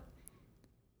are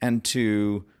and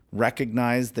to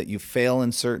recognize that you fail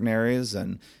in certain areas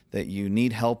and that you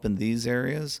need help in these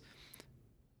areas,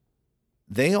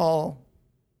 they all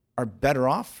are better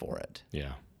off for it.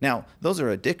 Yeah. Now, those are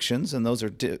addictions, and those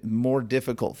are more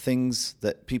difficult things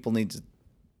that people need to,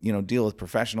 deal with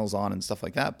professionals on and stuff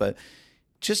like that. But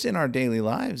just in our daily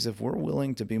lives, if we're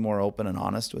willing to be more open and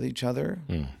honest with each other,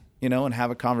 and have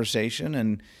a conversation,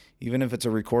 and even if it's a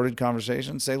recorded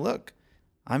conversation, say, look,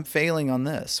 I'm failing on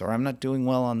this, or I'm not doing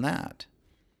well on that.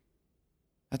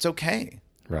 That's okay.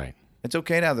 Right. It's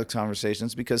okay to have those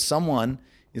conversations because someone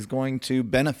is going to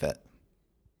benefit.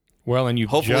 Well, and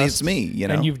hopefully it's me,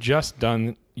 And you've just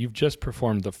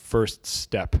performed the first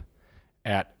step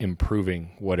at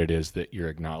improving what it is that you're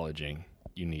acknowledging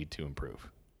you need to improve.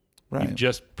 Right. You've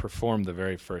just performed the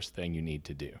very first thing you need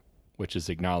to do, which is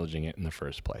acknowledging it in the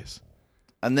first place.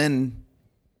 And then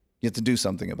you have to do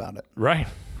something about it. Right.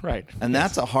 And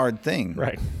that's a hard thing.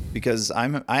 Right. Because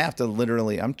I'm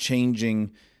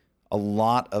changing a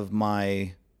lot of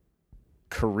my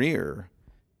career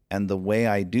and the way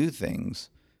I do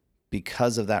things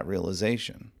because of that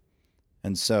realization.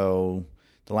 And so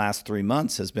the last 3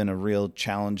 months has been a real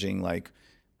challenging, I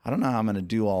don't know how I'm going to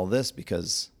do all this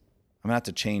because I'm going to have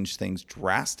to change things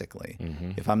drastically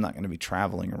if I'm not going to be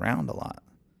traveling around a lot.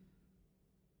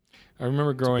 I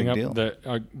remember growing up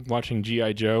watching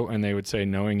G.I. Joe, and they would say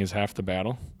knowing is half the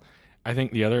battle. I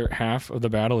think the other half of the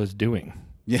battle is doing.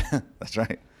 Yeah, that's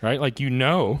right. Right?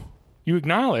 You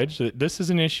acknowledge that this is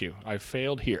an issue. I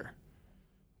failed here.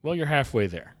 Well, you're halfway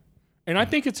there. And I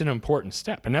think it's an important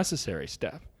step, a necessary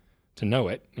step, to know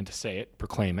it and to say it,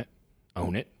 proclaim it,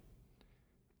 own it.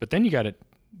 But then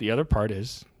the other part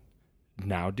is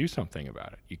now do something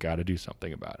about it. You got to do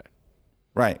something about it.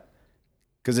 Right.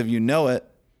 Because if you know it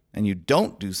and you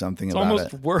don't do something about it,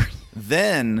 it's almost worse.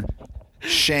 Then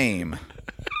shame.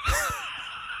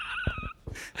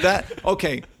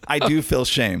 I do feel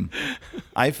shame.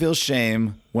 I feel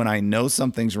shame when I know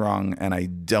something's wrong and I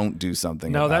don't do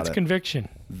something about it. No, that's conviction.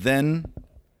 Then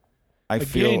I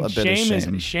feel a bit of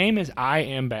shame. Shame is I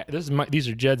am bad. These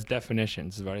are Jed's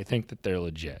definitions, but I think that they're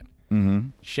legit. Mm-hmm.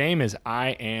 Shame is I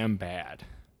am bad.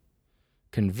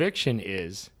 Conviction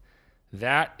is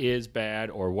that is bad,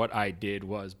 or what I did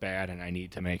was bad and I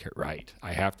need to make it right.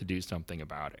 I have to do something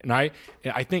about it. And I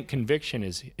think conviction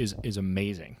is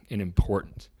amazing and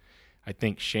important. I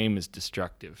think shame is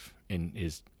destructive and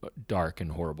is dark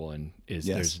and horrible, and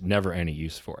there's never any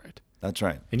use for it. That's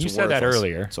right. And you said that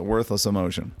earlier. It's a worthless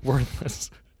emotion. Worthless.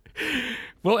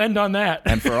 We'll end on that.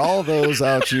 And for all those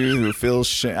out there who feel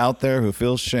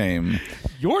shame,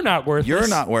 you're not worthless. You're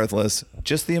not worthless.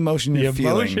 Just the emotion you're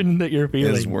feeling. The emotion that you're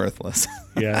feeling is worthless.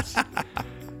 Yes.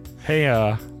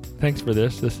 Hey, thanks for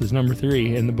this. This is number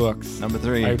 3 in the books. Number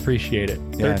 3. I appreciate it.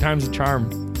 Yeah. Third time's a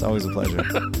charm. It's always a pleasure.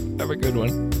 Have a good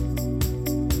one.